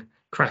saying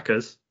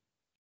crackers.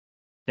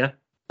 Yeah.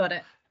 Got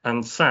it.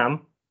 And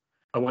Sam,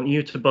 I want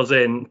you to buzz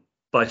in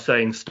by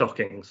saying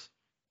stockings.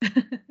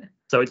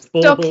 So it's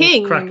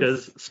baubles,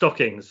 crackers,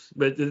 stockings.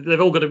 But they've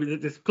all got to be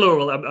this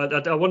plural.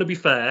 I want to be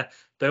fair.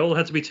 They all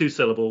had to be 2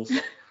 syllables.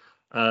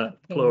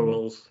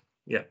 Plurals.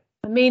 Yeah.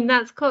 I mean,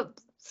 that's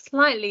got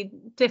slightly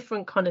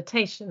different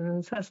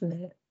connotations, hasn't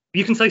it?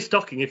 You can say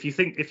stocking if you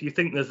think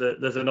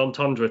there's an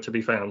entendre to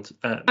be found.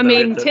 I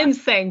mean, Tim's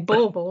saying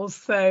baubles,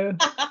 so.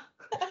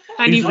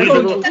 And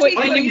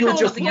you're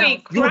just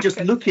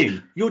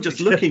looking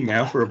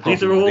now for a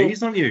problem.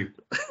 These aren't you?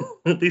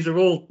 These are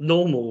all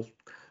normal,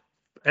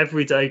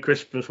 everyday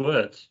Christmas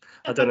words.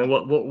 I don't know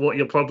what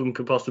your problem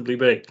could possibly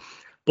be.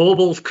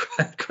 Baubles,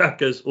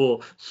 crackers, or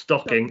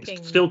stocking.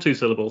 Still 2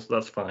 syllables.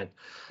 That's fine.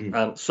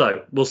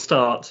 So we'll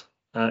start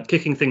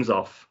kicking things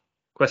off.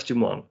 Question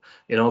 1.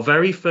 In our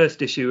very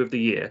first issue of the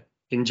year,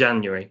 in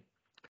January,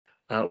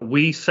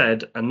 we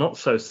said a not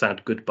so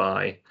sad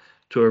goodbye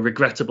to a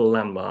regrettable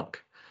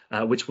landmark,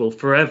 which will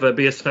forever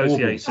be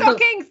associated.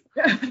 Stockings.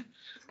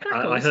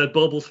 I heard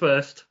baubles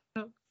first.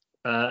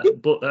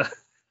 But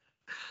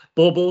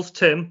baubles,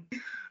 Tim.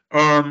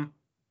 Marble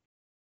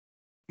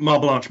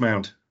Arch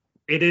Mound.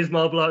 It is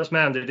Marble Arch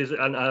Mound. It is,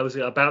 and I was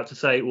about to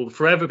say it will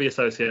forever be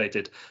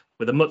associated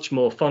with a much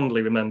more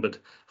fondly remembered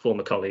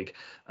former colleague.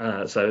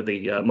 So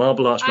the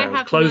Marble Arch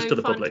Mound closed to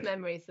the public. I have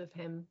no fond memories of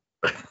him.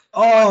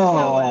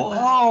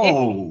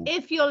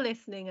 If you're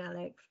listening,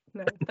 Alex,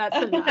 no, that's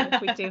a lie.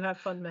 We do have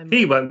fond memories.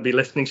 He won't be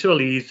listening.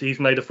 Surely he's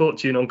made a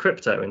fortune on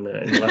crypto in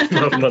the last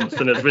 12 months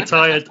and has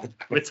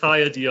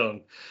retired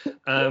young.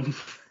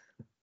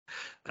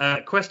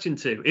 Question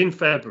 2. In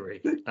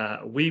February,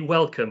 we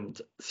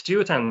welcomed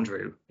Stuart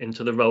Andrew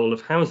into the role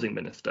of Housing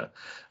Minister,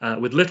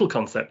 with little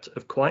concept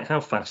of quite how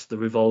fast the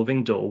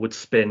revolving door would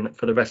spin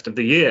for the rest of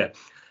the year.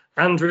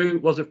 Andrew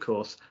was, of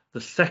course,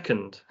 the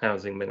second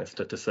Housing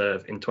Minister to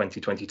serve in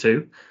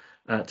 2022,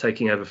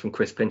 taking over from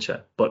Chris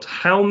Pincher. But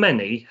how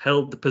many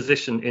held the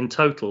position in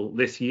total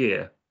this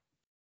year?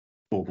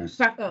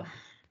 Baubles.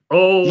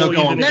 Oh, no,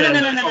 go on.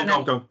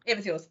 No. It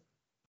was yours.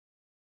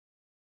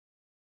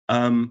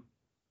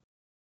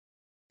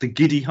 the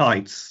giddy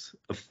heights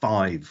of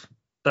 5.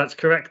 That's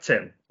correct,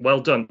 Tim. Well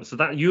done. So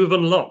that you have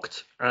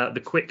unlocked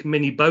the quick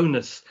mini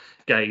bonus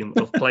game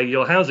of Play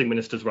Your Housing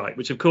Ministers Right,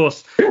 which of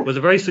course was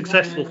a very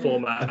successful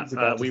format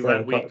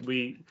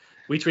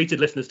we treated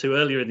listeners to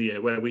earlier in the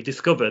year, where we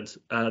discovered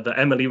that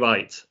Emily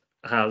Wright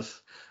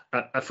has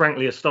a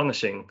frankly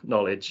astonishing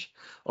knowledge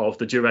of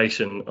the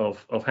duration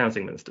of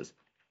housing ministers.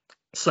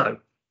 So,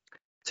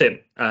 Tim,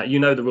 you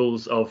know the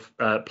rules of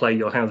Play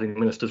Your Housing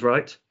Ministers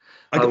Right.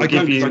 I don't,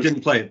 because I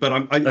didn't play it, but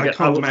I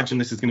can't imagine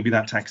this is going to be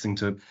that taxing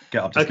to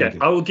get up to speed. Okay,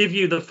 I will give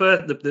you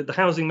the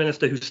housing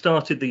minister who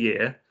started the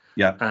year.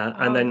 Yeah.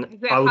 And then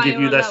I will give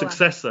you their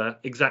successor.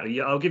 Exactly.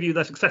 Yeah, I'll give you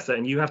their successor,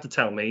 and you have to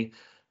tell me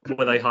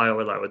were they higher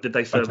or lower? Did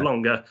they serve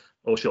longer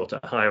or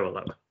shorter? Higher or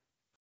lower?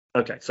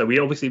 Okay. So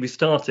we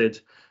started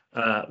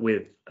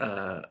with.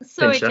 Sorry,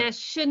 Pincher. Jess.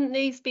 Shouldn't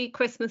these be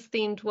Christmas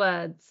themed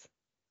words,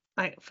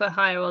 like for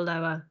higher or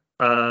lower?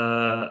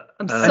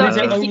 I'm sorry. And is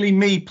it only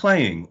me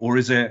playing, or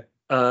is it?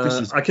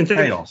 This is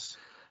chaos.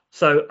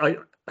 So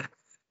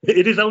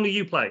it is only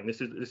you playing.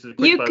 This is a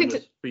quick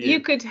bonus for you.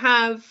 You could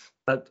have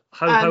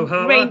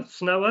ho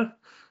snower.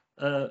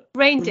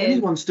 Reindeer. Will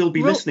anyone still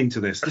be listening to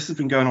this? This has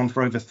been going on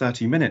for over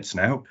 30 minutes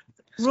now.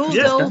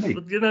 Rudolph.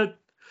 You know,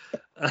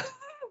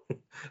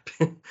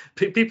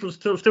 people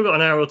still got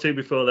an hour or two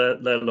before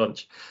their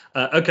lunch.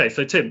 Okay,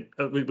 so Tim,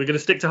 we're going to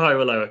stick to higher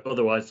or lower.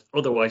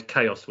 Otherwise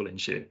chaos will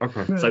ensue.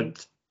 Okay.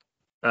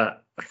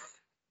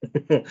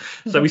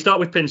 So we start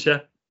with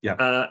Pincher.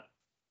 Yeah.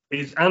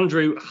 Is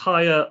Andrew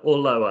higher or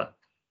lower?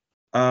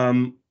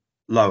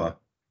 Lower.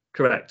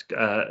 Correct.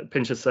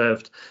 Pincher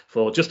served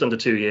for just under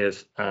 2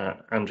 years.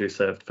 Andrew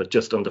served for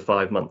just under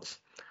 5 months.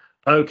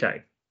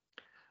 Okay.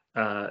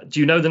 Do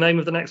you know the name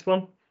of the next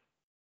one?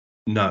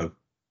 No.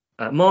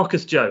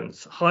 Marcus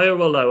Jones, higher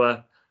or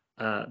lower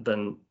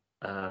than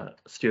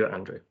Stuart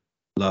Andrew?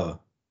 Lower.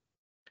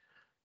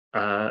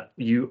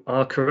 You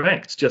are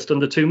correct. Just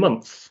under 2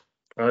 months.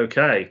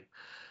 Okay.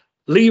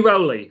 Lee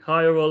Rowley,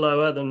 higher or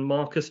lower than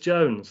Marcus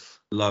Jones?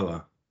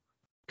 Lower.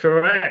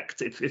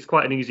 Correct. It's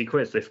quite an easy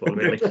quiz, this one,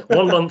 really.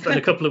 1 month and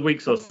a couple of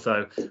weeks or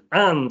so.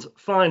 And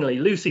finally,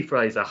 Lucy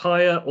Fraser,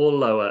 higher or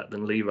lower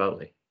than Lee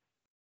Rowley?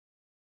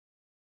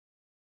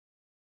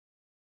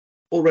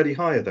 Already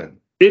higher, then?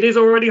 It is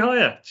already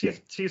higher.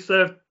 She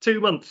served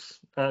 2 months.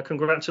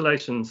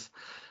 Congratulations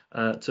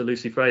to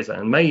Lucy Fraser,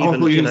 and may even. I thought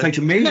you were going to say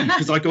to me,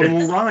 because I got them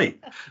all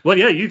right. Well,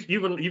 yeah,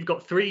 you've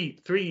got three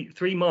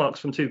marks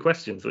from 2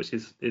 questions, which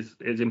is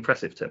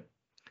impressive, Tim.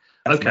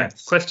 That's okay,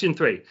 nice. Question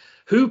 3.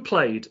 Who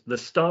played the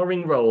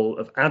starring role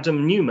of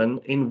Adam Newman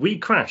in We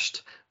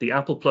Crashed, the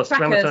Apple Plus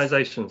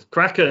dramatizations?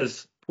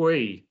 Crackers.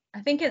 Pui.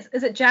 I think is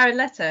it Jared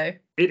Leto?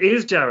 It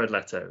is Jared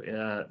Leto.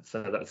 Yeah,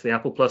 so that's the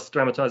Apple Plus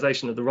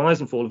dramatization of the rise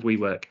and fall of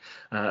WeWork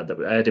that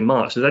aired in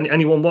March. Has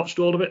anyone watched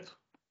all of it?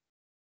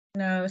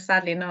 No,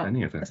 sadly not.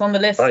 Any of it? It's on the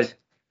list. I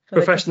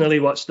professionally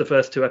watched the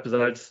first 2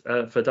 episodes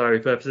for diary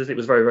purposes. It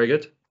was very, very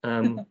good,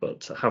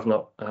 but have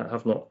not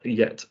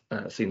yet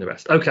seen the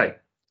rest. Okay.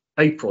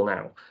 April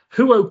now.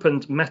 Who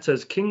opened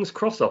Meta's King's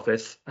Cross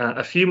office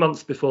a few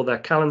months before their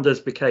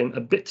calendars became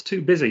a bit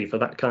too busy for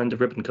that kind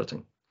of ribbon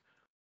cutting?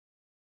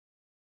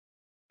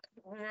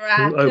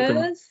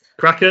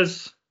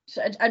 Crackers.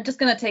 I'm just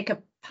going to take a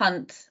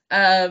punt.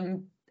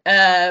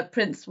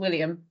 Prince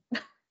William.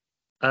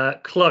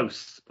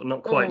 Close, but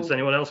not quite. Does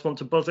anyone else want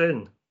to buzz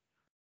in?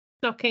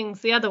 Stockings,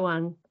 the other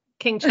one,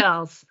 King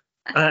Charles.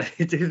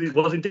 It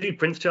was indeed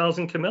Prince Charles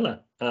and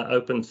Camilla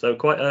opened, so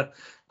quite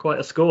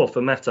a score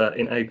for Meta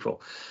in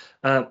April.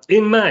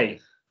 In May,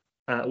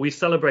 we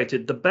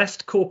celebrated the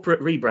best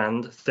corporate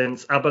rebrand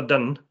since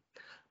Abaddon,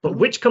 but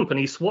which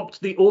company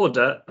swapped the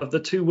order of the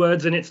 2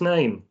 words in its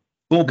name?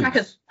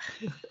 Crackers.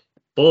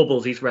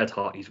 Baubles. He's red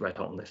hot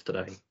on this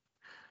today.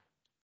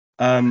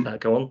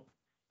 Go on.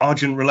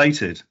 Argent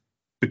related.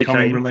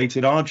 Becoming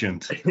related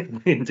Argent.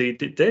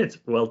 Indeed it did.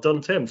 Well done,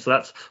 Tim. So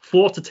that's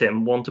 4 to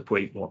Tim, 1 to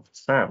Pui, 1 to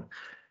Sam.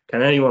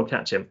 Can anyone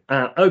catch him?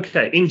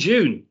 Okay, in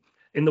June,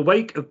 in the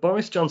wake of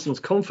Boris Johnson's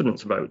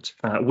confidence vote,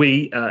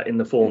 we, in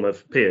the form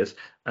of peers,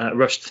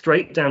 rushed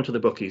straight down to the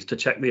bookies to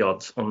check the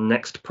odds on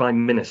next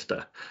Prime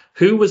Minister.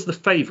 Who was the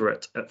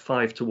favourite at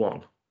 5 to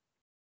 1?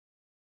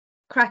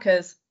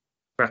 Crackers.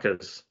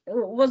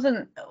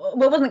 Wasn't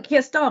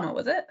Keir Starmer,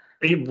 was it?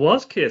 It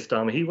was Keir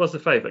Starmer. He was the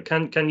favourite.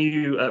 Can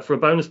you, for a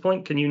bonus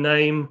point, can you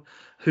name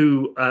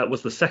who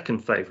was the second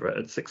favourite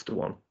at 6 to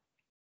 1?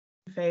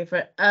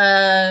 Favourite.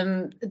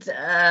 I'm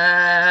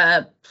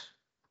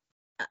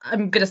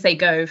gonna say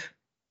Gove.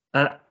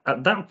 At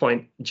that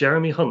point,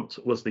 Jeremy Hunt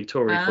was the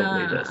Tory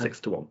front leader at 6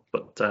 to 1.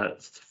 But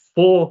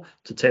 4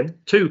 to Tim,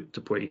 2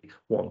 to Pui,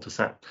 1 to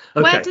Sam.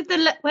 Okay.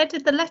 Where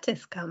did the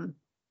lettuce come?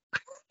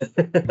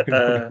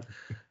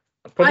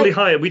 Probably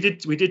higher. We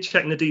did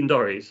check Nadine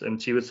Dorries,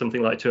 and she was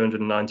something like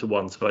 209 to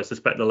 1. So I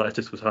suspect the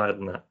lettuce was higher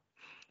than that.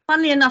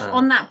 Funnily enough,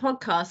 on that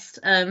podcast,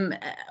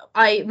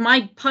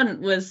 my punt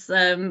was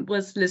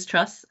Liz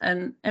Truss,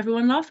 and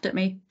everyone laughed at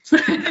me.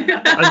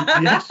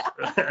 Yes,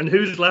 and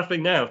who's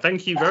laughing now?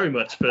 Thank you very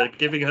much for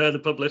giving her the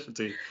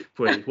publicity,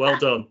 Pui. Well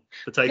done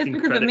for taking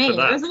credit for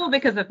that. It was all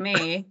because of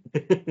me.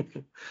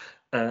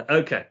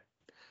 Okay.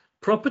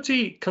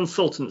 Property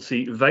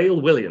consultancy Vale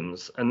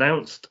Williams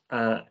announced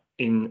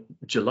in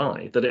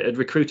July that it had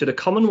recruited a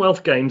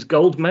Commonwealth Games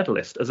gold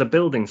medalist as a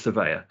building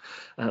surveyor.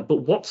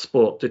 But what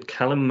sport did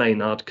Callum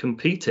Maynard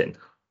compete in?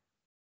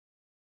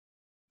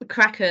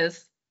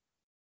 Crackers.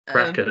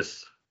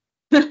 Crackers.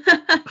 Curling?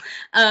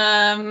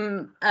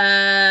 I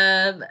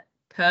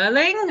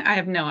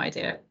have no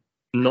idea.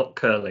 Not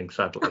curling,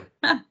 sadly.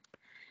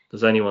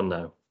 Does anyone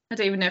know? I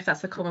don't even know if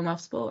that's a Commonwealth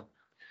sport.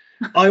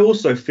 I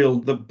also feel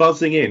that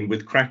buzzing in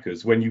with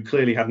crackers when you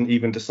clearly hadn't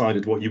even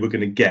decided what you were going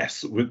to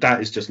guess,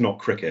 that is just not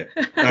cricket.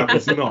 That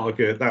was not a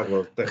good.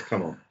 Come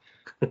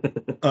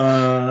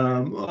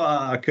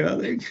on.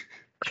 Curling.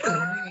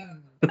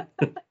 Come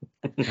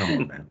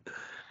on,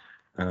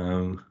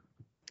 man.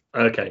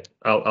 Okay,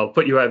 I'll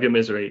put you out of your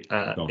misery.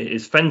 It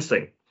is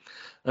fencing.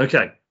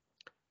 Okay.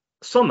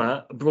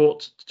 Summer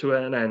brought to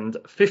an end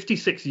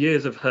 56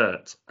 years of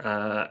hurt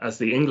as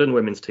the England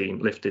women's team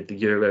lifted the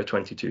Euro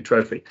 22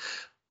 trophy.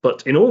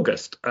 But in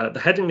August, the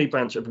Headingley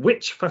branch of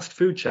which fast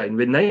food chain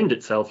renamed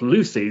itself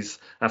Lucy's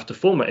after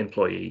former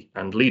employee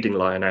and leading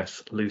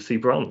lioness Lucy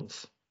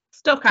Bronze?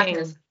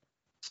 Stockings.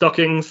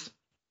 Stockings.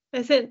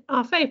 Is it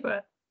our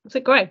favourite? Was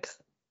it Greggs?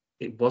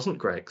 It wasn't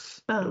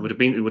Greggs. Oh. It would have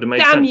made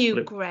Damn sense.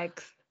 you,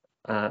 Greggs.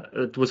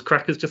 Was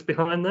Crackers just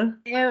behind there?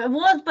 Yeah, it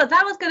was, but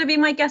that was going to be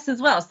my guess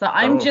as well. So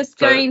I'm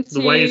going to.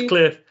 The way is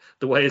clear.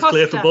 The way is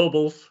clear for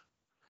Baubles.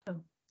 Oh.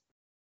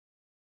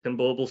 Can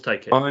Baubles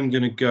take it? I'm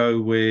going to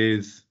go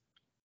with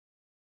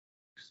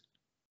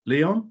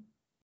Leon?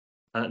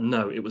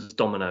 No, it was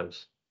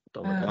Domino's.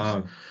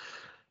 Oh.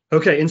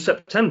 Okay, in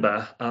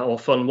September, our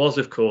fun was,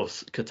 of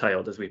course,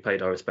 curtailed as we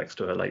paid our respects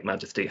to Her late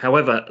Majesty.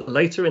 However,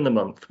 later in the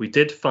month, we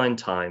did find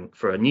time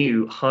for a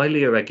new,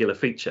 highly irregular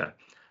feature.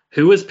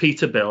 Who has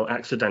Peter Bill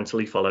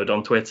accidentally followed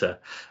on Twitter?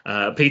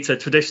 Peter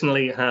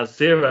traditionally has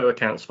 0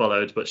 accounts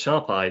followed, but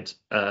sharp-eyed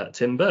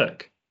Tim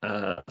Burke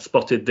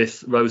spotted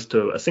this rose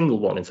to a single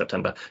one in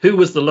September. Who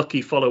was the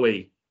lucky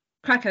followee?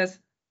 Crackers.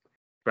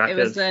 It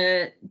was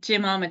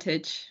Jim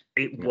Armitage.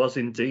 It was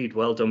indeed.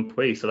 Well done,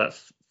 Pui. So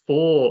that's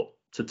 4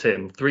 to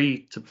Tim,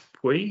 3 to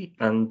Pui,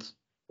 and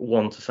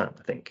 1 to Sam,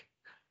 I think.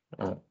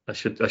 I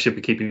should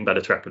be keeping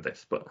better track of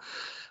this, but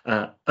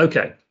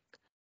okay.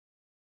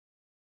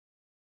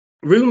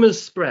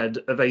 Rumours spread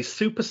of a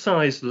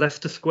supersized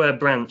Leicester Square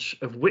branch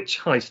of which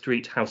high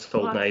street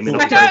household name in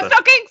October?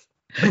 Stockings!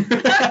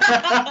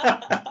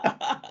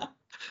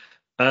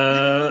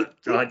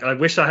 I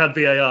wish I had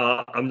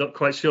VAR. I'm not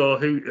quite sure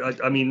who.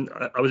 I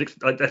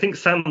think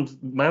Sam's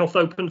mouth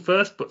opened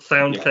first, but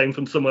sound came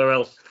from somewhere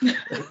else.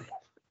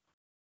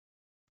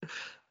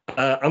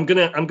 I'm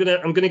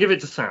gonna give it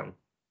to Sam,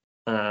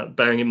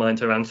 bearing in mind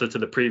her answer to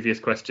the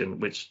previous question,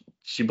 which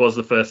she was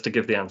the first to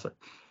give the answer.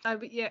 I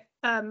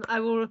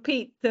will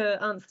repeat the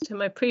answer to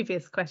my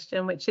previous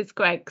question, which is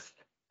Greggs.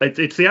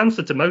 It's the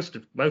answer to most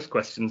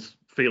questions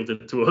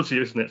fielded towards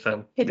you, isn't it,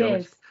 Sam? It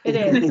is.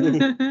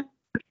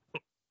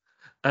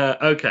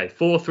 Okay,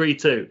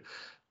 4-3-2.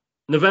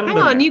 November. Hang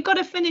on, you've got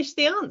to finish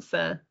the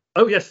answer.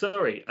 Oh yes,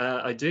 sorry,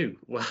 I do.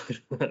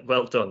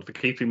 Well done for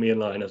keeping me in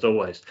line as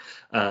always.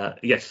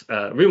 Yes,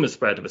 rumours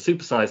spread of a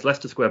supersized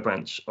Leicester Square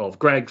branch of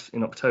Greggs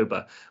in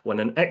October when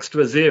an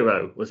extra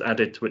 0 was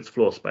added to its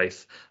floor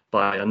space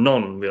by a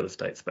non-real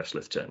estate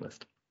specialist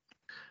journalist.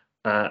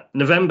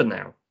 November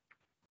now.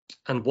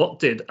 And what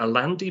did a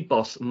Landy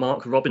boss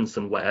Mark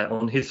Robinson wear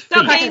on his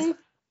feet? Stockings.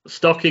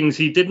 Stockings.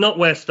 He did not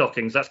wear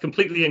stockings. That's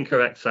completely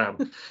incorrect, Sam.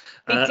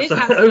 He did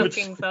have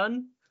stockings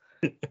on.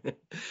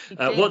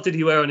 What did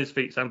he wear on his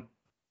feet, Sam?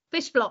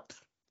 Fish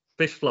flops.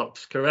 Fish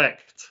flops,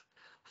 correct.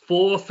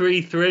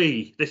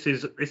 4-3-3. This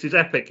is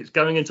epic. It's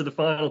going into the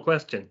final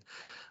question.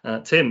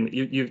 Tim,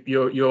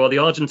 you're the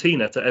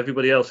Argentina to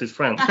everybody else's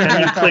France.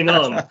 Can you cling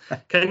on?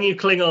 Can you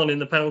cling on in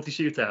the penalty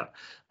shootout?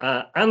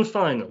 And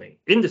finally,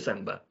 in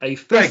December, a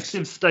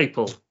festive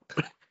staple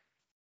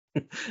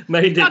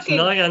made its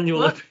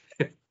nigh-annual appearance.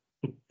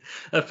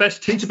 A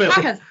festive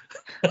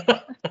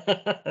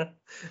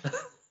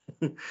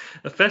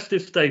A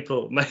festive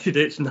staple made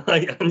its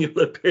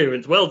nigh-annual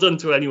appearance. Well done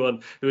to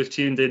anyone who has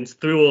tuned in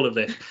through all of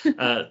this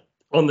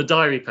on the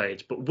diary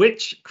page. But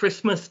which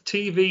Christmas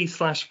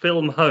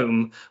TV/film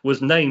home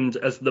was named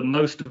as the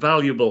most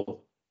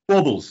valuable?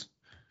 Baubles.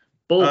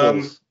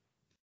 Baubles.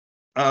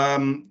 I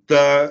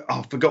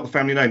forgot the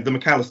family name. The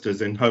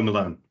McAllisters in Home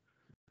Alone.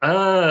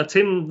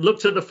 Tim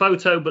looked at the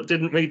photo but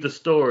didn't read the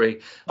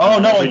story. Oh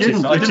no, I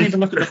didn't. I didn't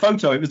even look at the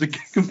photo. It was a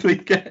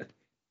complete guess.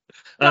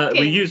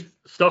 We used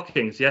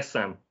stockings. Yes,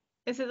 Sam.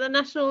 Is it the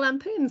National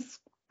Lampoon's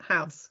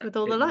house with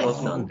all the lights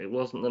on? It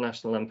wasn't the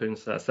National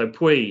Lampoon's house. So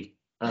Pui,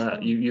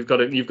 you've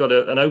got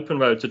an open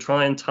road to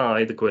try and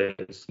tie the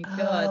quiz.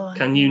 God.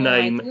 Can you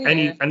name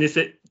any? And is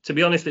it? To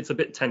be honest, it's a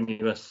bit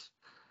tenuous.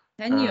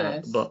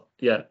 Tenuous. But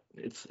yeah,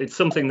 it's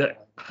something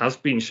that has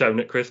been shown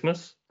at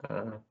Christmas.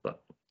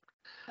 But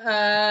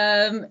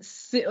I'm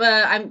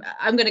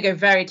going to go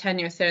very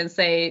tenuous here and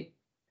say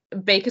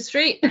Baker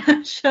Street,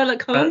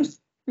 Sherlock Holmes.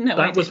 No,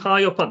 that was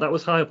high up on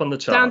the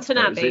chart. Downton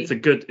Abbey. It's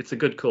a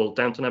good call.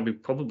 Downton Abbey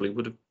probably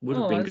would have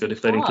been good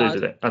if they'd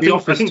included it. The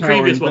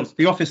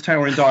Office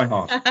Tower in Die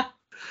Hard.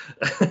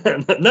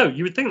 No,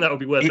 you would think that would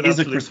be worth an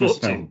absolute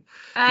fortune.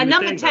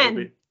 Number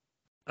 10.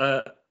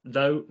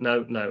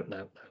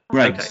 No.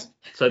 Greggs. Okay.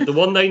 So the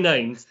one they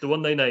named,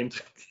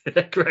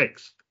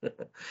 Greggs,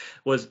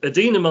 was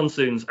Adina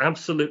Monsoon's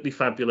absolutely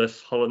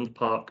fabulous Holland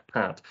Park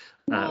pad,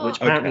 which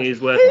apparently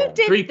is worth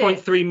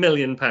 £3.3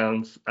 million.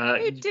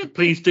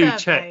 Please do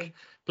check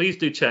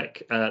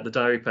the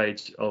diary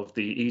page of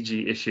the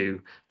EG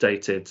issue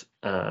dated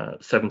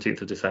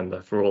 17th of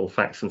December for all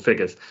facts and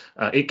figures.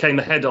 It came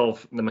ahead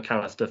of the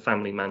McAllister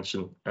family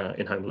mansion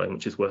in Home Alone,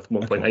 which is worth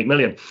 1.8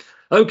 million.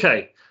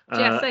 Okay.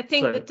 Jess, I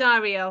think the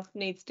diary elf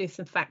needs to do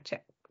some fact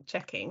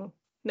checking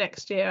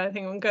next year. I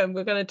think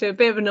we're going to do a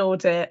bit of an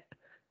audit,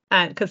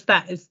 because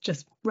that is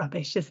just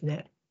rubbish, isn't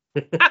it?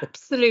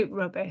 Absolute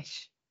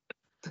rubbish.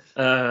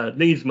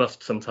 Needs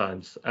must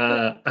sometimes.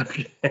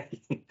 Okay.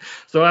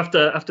 So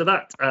after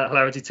that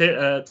hilarity,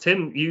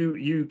 Tim,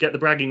 you get the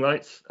bragging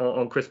rights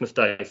on Christmas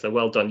Day. So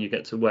well done. You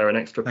get to wear an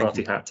extra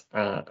party hat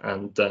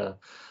and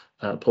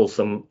pull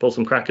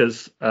some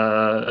crackers,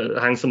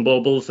 hang some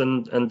baubles,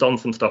 and don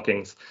some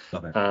stockings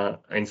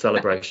in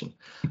celebration.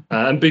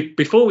 And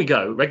before we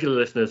go, regular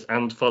listeners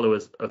and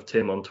followers of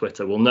Tim on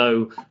Twitter will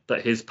know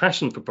that his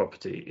passion for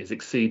property is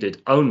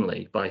exceeded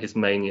only by his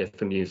mania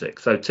for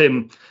music. So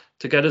Tim,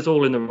 to get us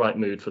all in the right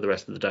mood for the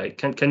rest of the day,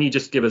 can you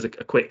just give us a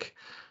quick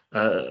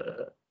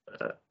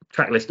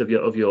track list of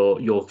your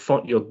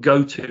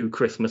go-to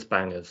Christmas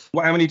bangers?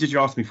 Well, how many did you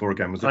ask me for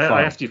again? Was it 5?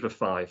 I asked you for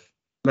 5.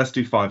 Let's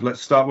do 5. We're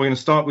going to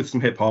start with some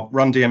hip hop.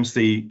 Run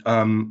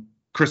DMC,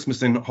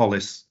 Christmas in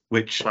Hollis,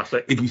 which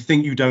classic. If you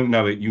think you don't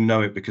know it, you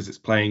know it because it's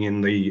playing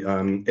in the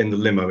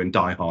limo in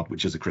Die Hard,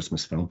 which is a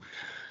Christmas film.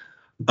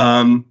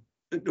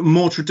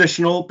 More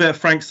traditional, bit of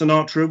Frank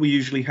Sinatra we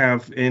usually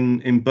have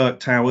in Burke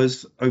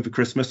Towers over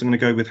Christmas. I'm going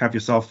to go with Have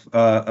Yourself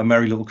a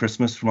Merry Little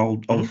Christmas from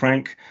old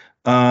Frank.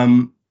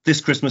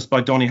 This Christmas by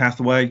Donny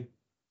Hathaway.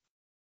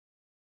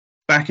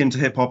 Back into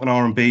hip hop and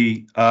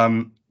R&B.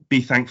 Be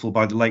Thankful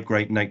by the late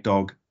great Nate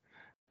Dogg.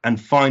 And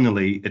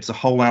finally, it's a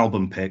whole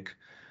album pick.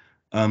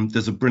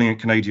 There's a brilliant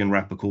Canadian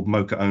rapper called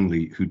Mocha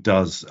Only who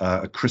does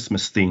a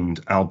Christmas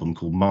themed album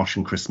called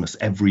Martian Christmas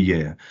every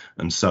year.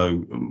 And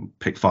so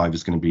pick 5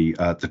 is going to be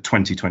the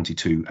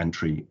 2022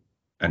 entry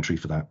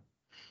for that.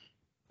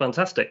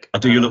 Fantastic. I'll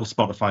do your little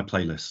Spotify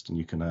playlist and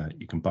you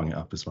can bung it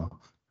up as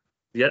well.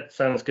 Yeah,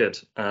 sounds good.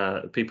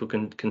 People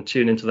can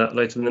tune into that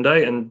later in the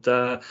day. And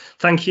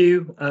thank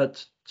you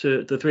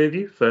to the three of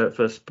you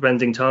for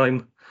spending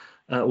time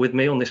with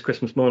me on this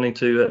Christmas morning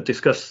to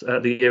discuss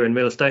the year in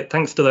real estate.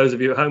 Thanks to those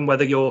of you at home,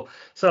 whether you're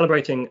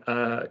celebrating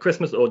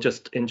Christmas or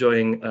just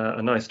enjoying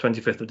a nice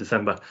 25th of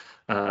December.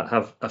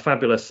 Have a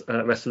fabulous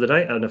rest of the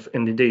day and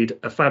indeed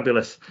a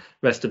fabulous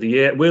rest of the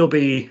year. We'll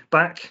be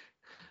back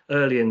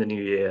early in the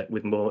new year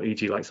with more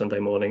EG Like Sunday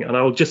Morning. And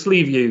I'll just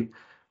leave you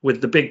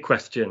with the big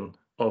question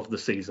of the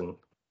season.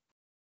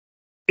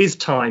 Is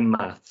time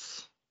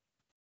maths?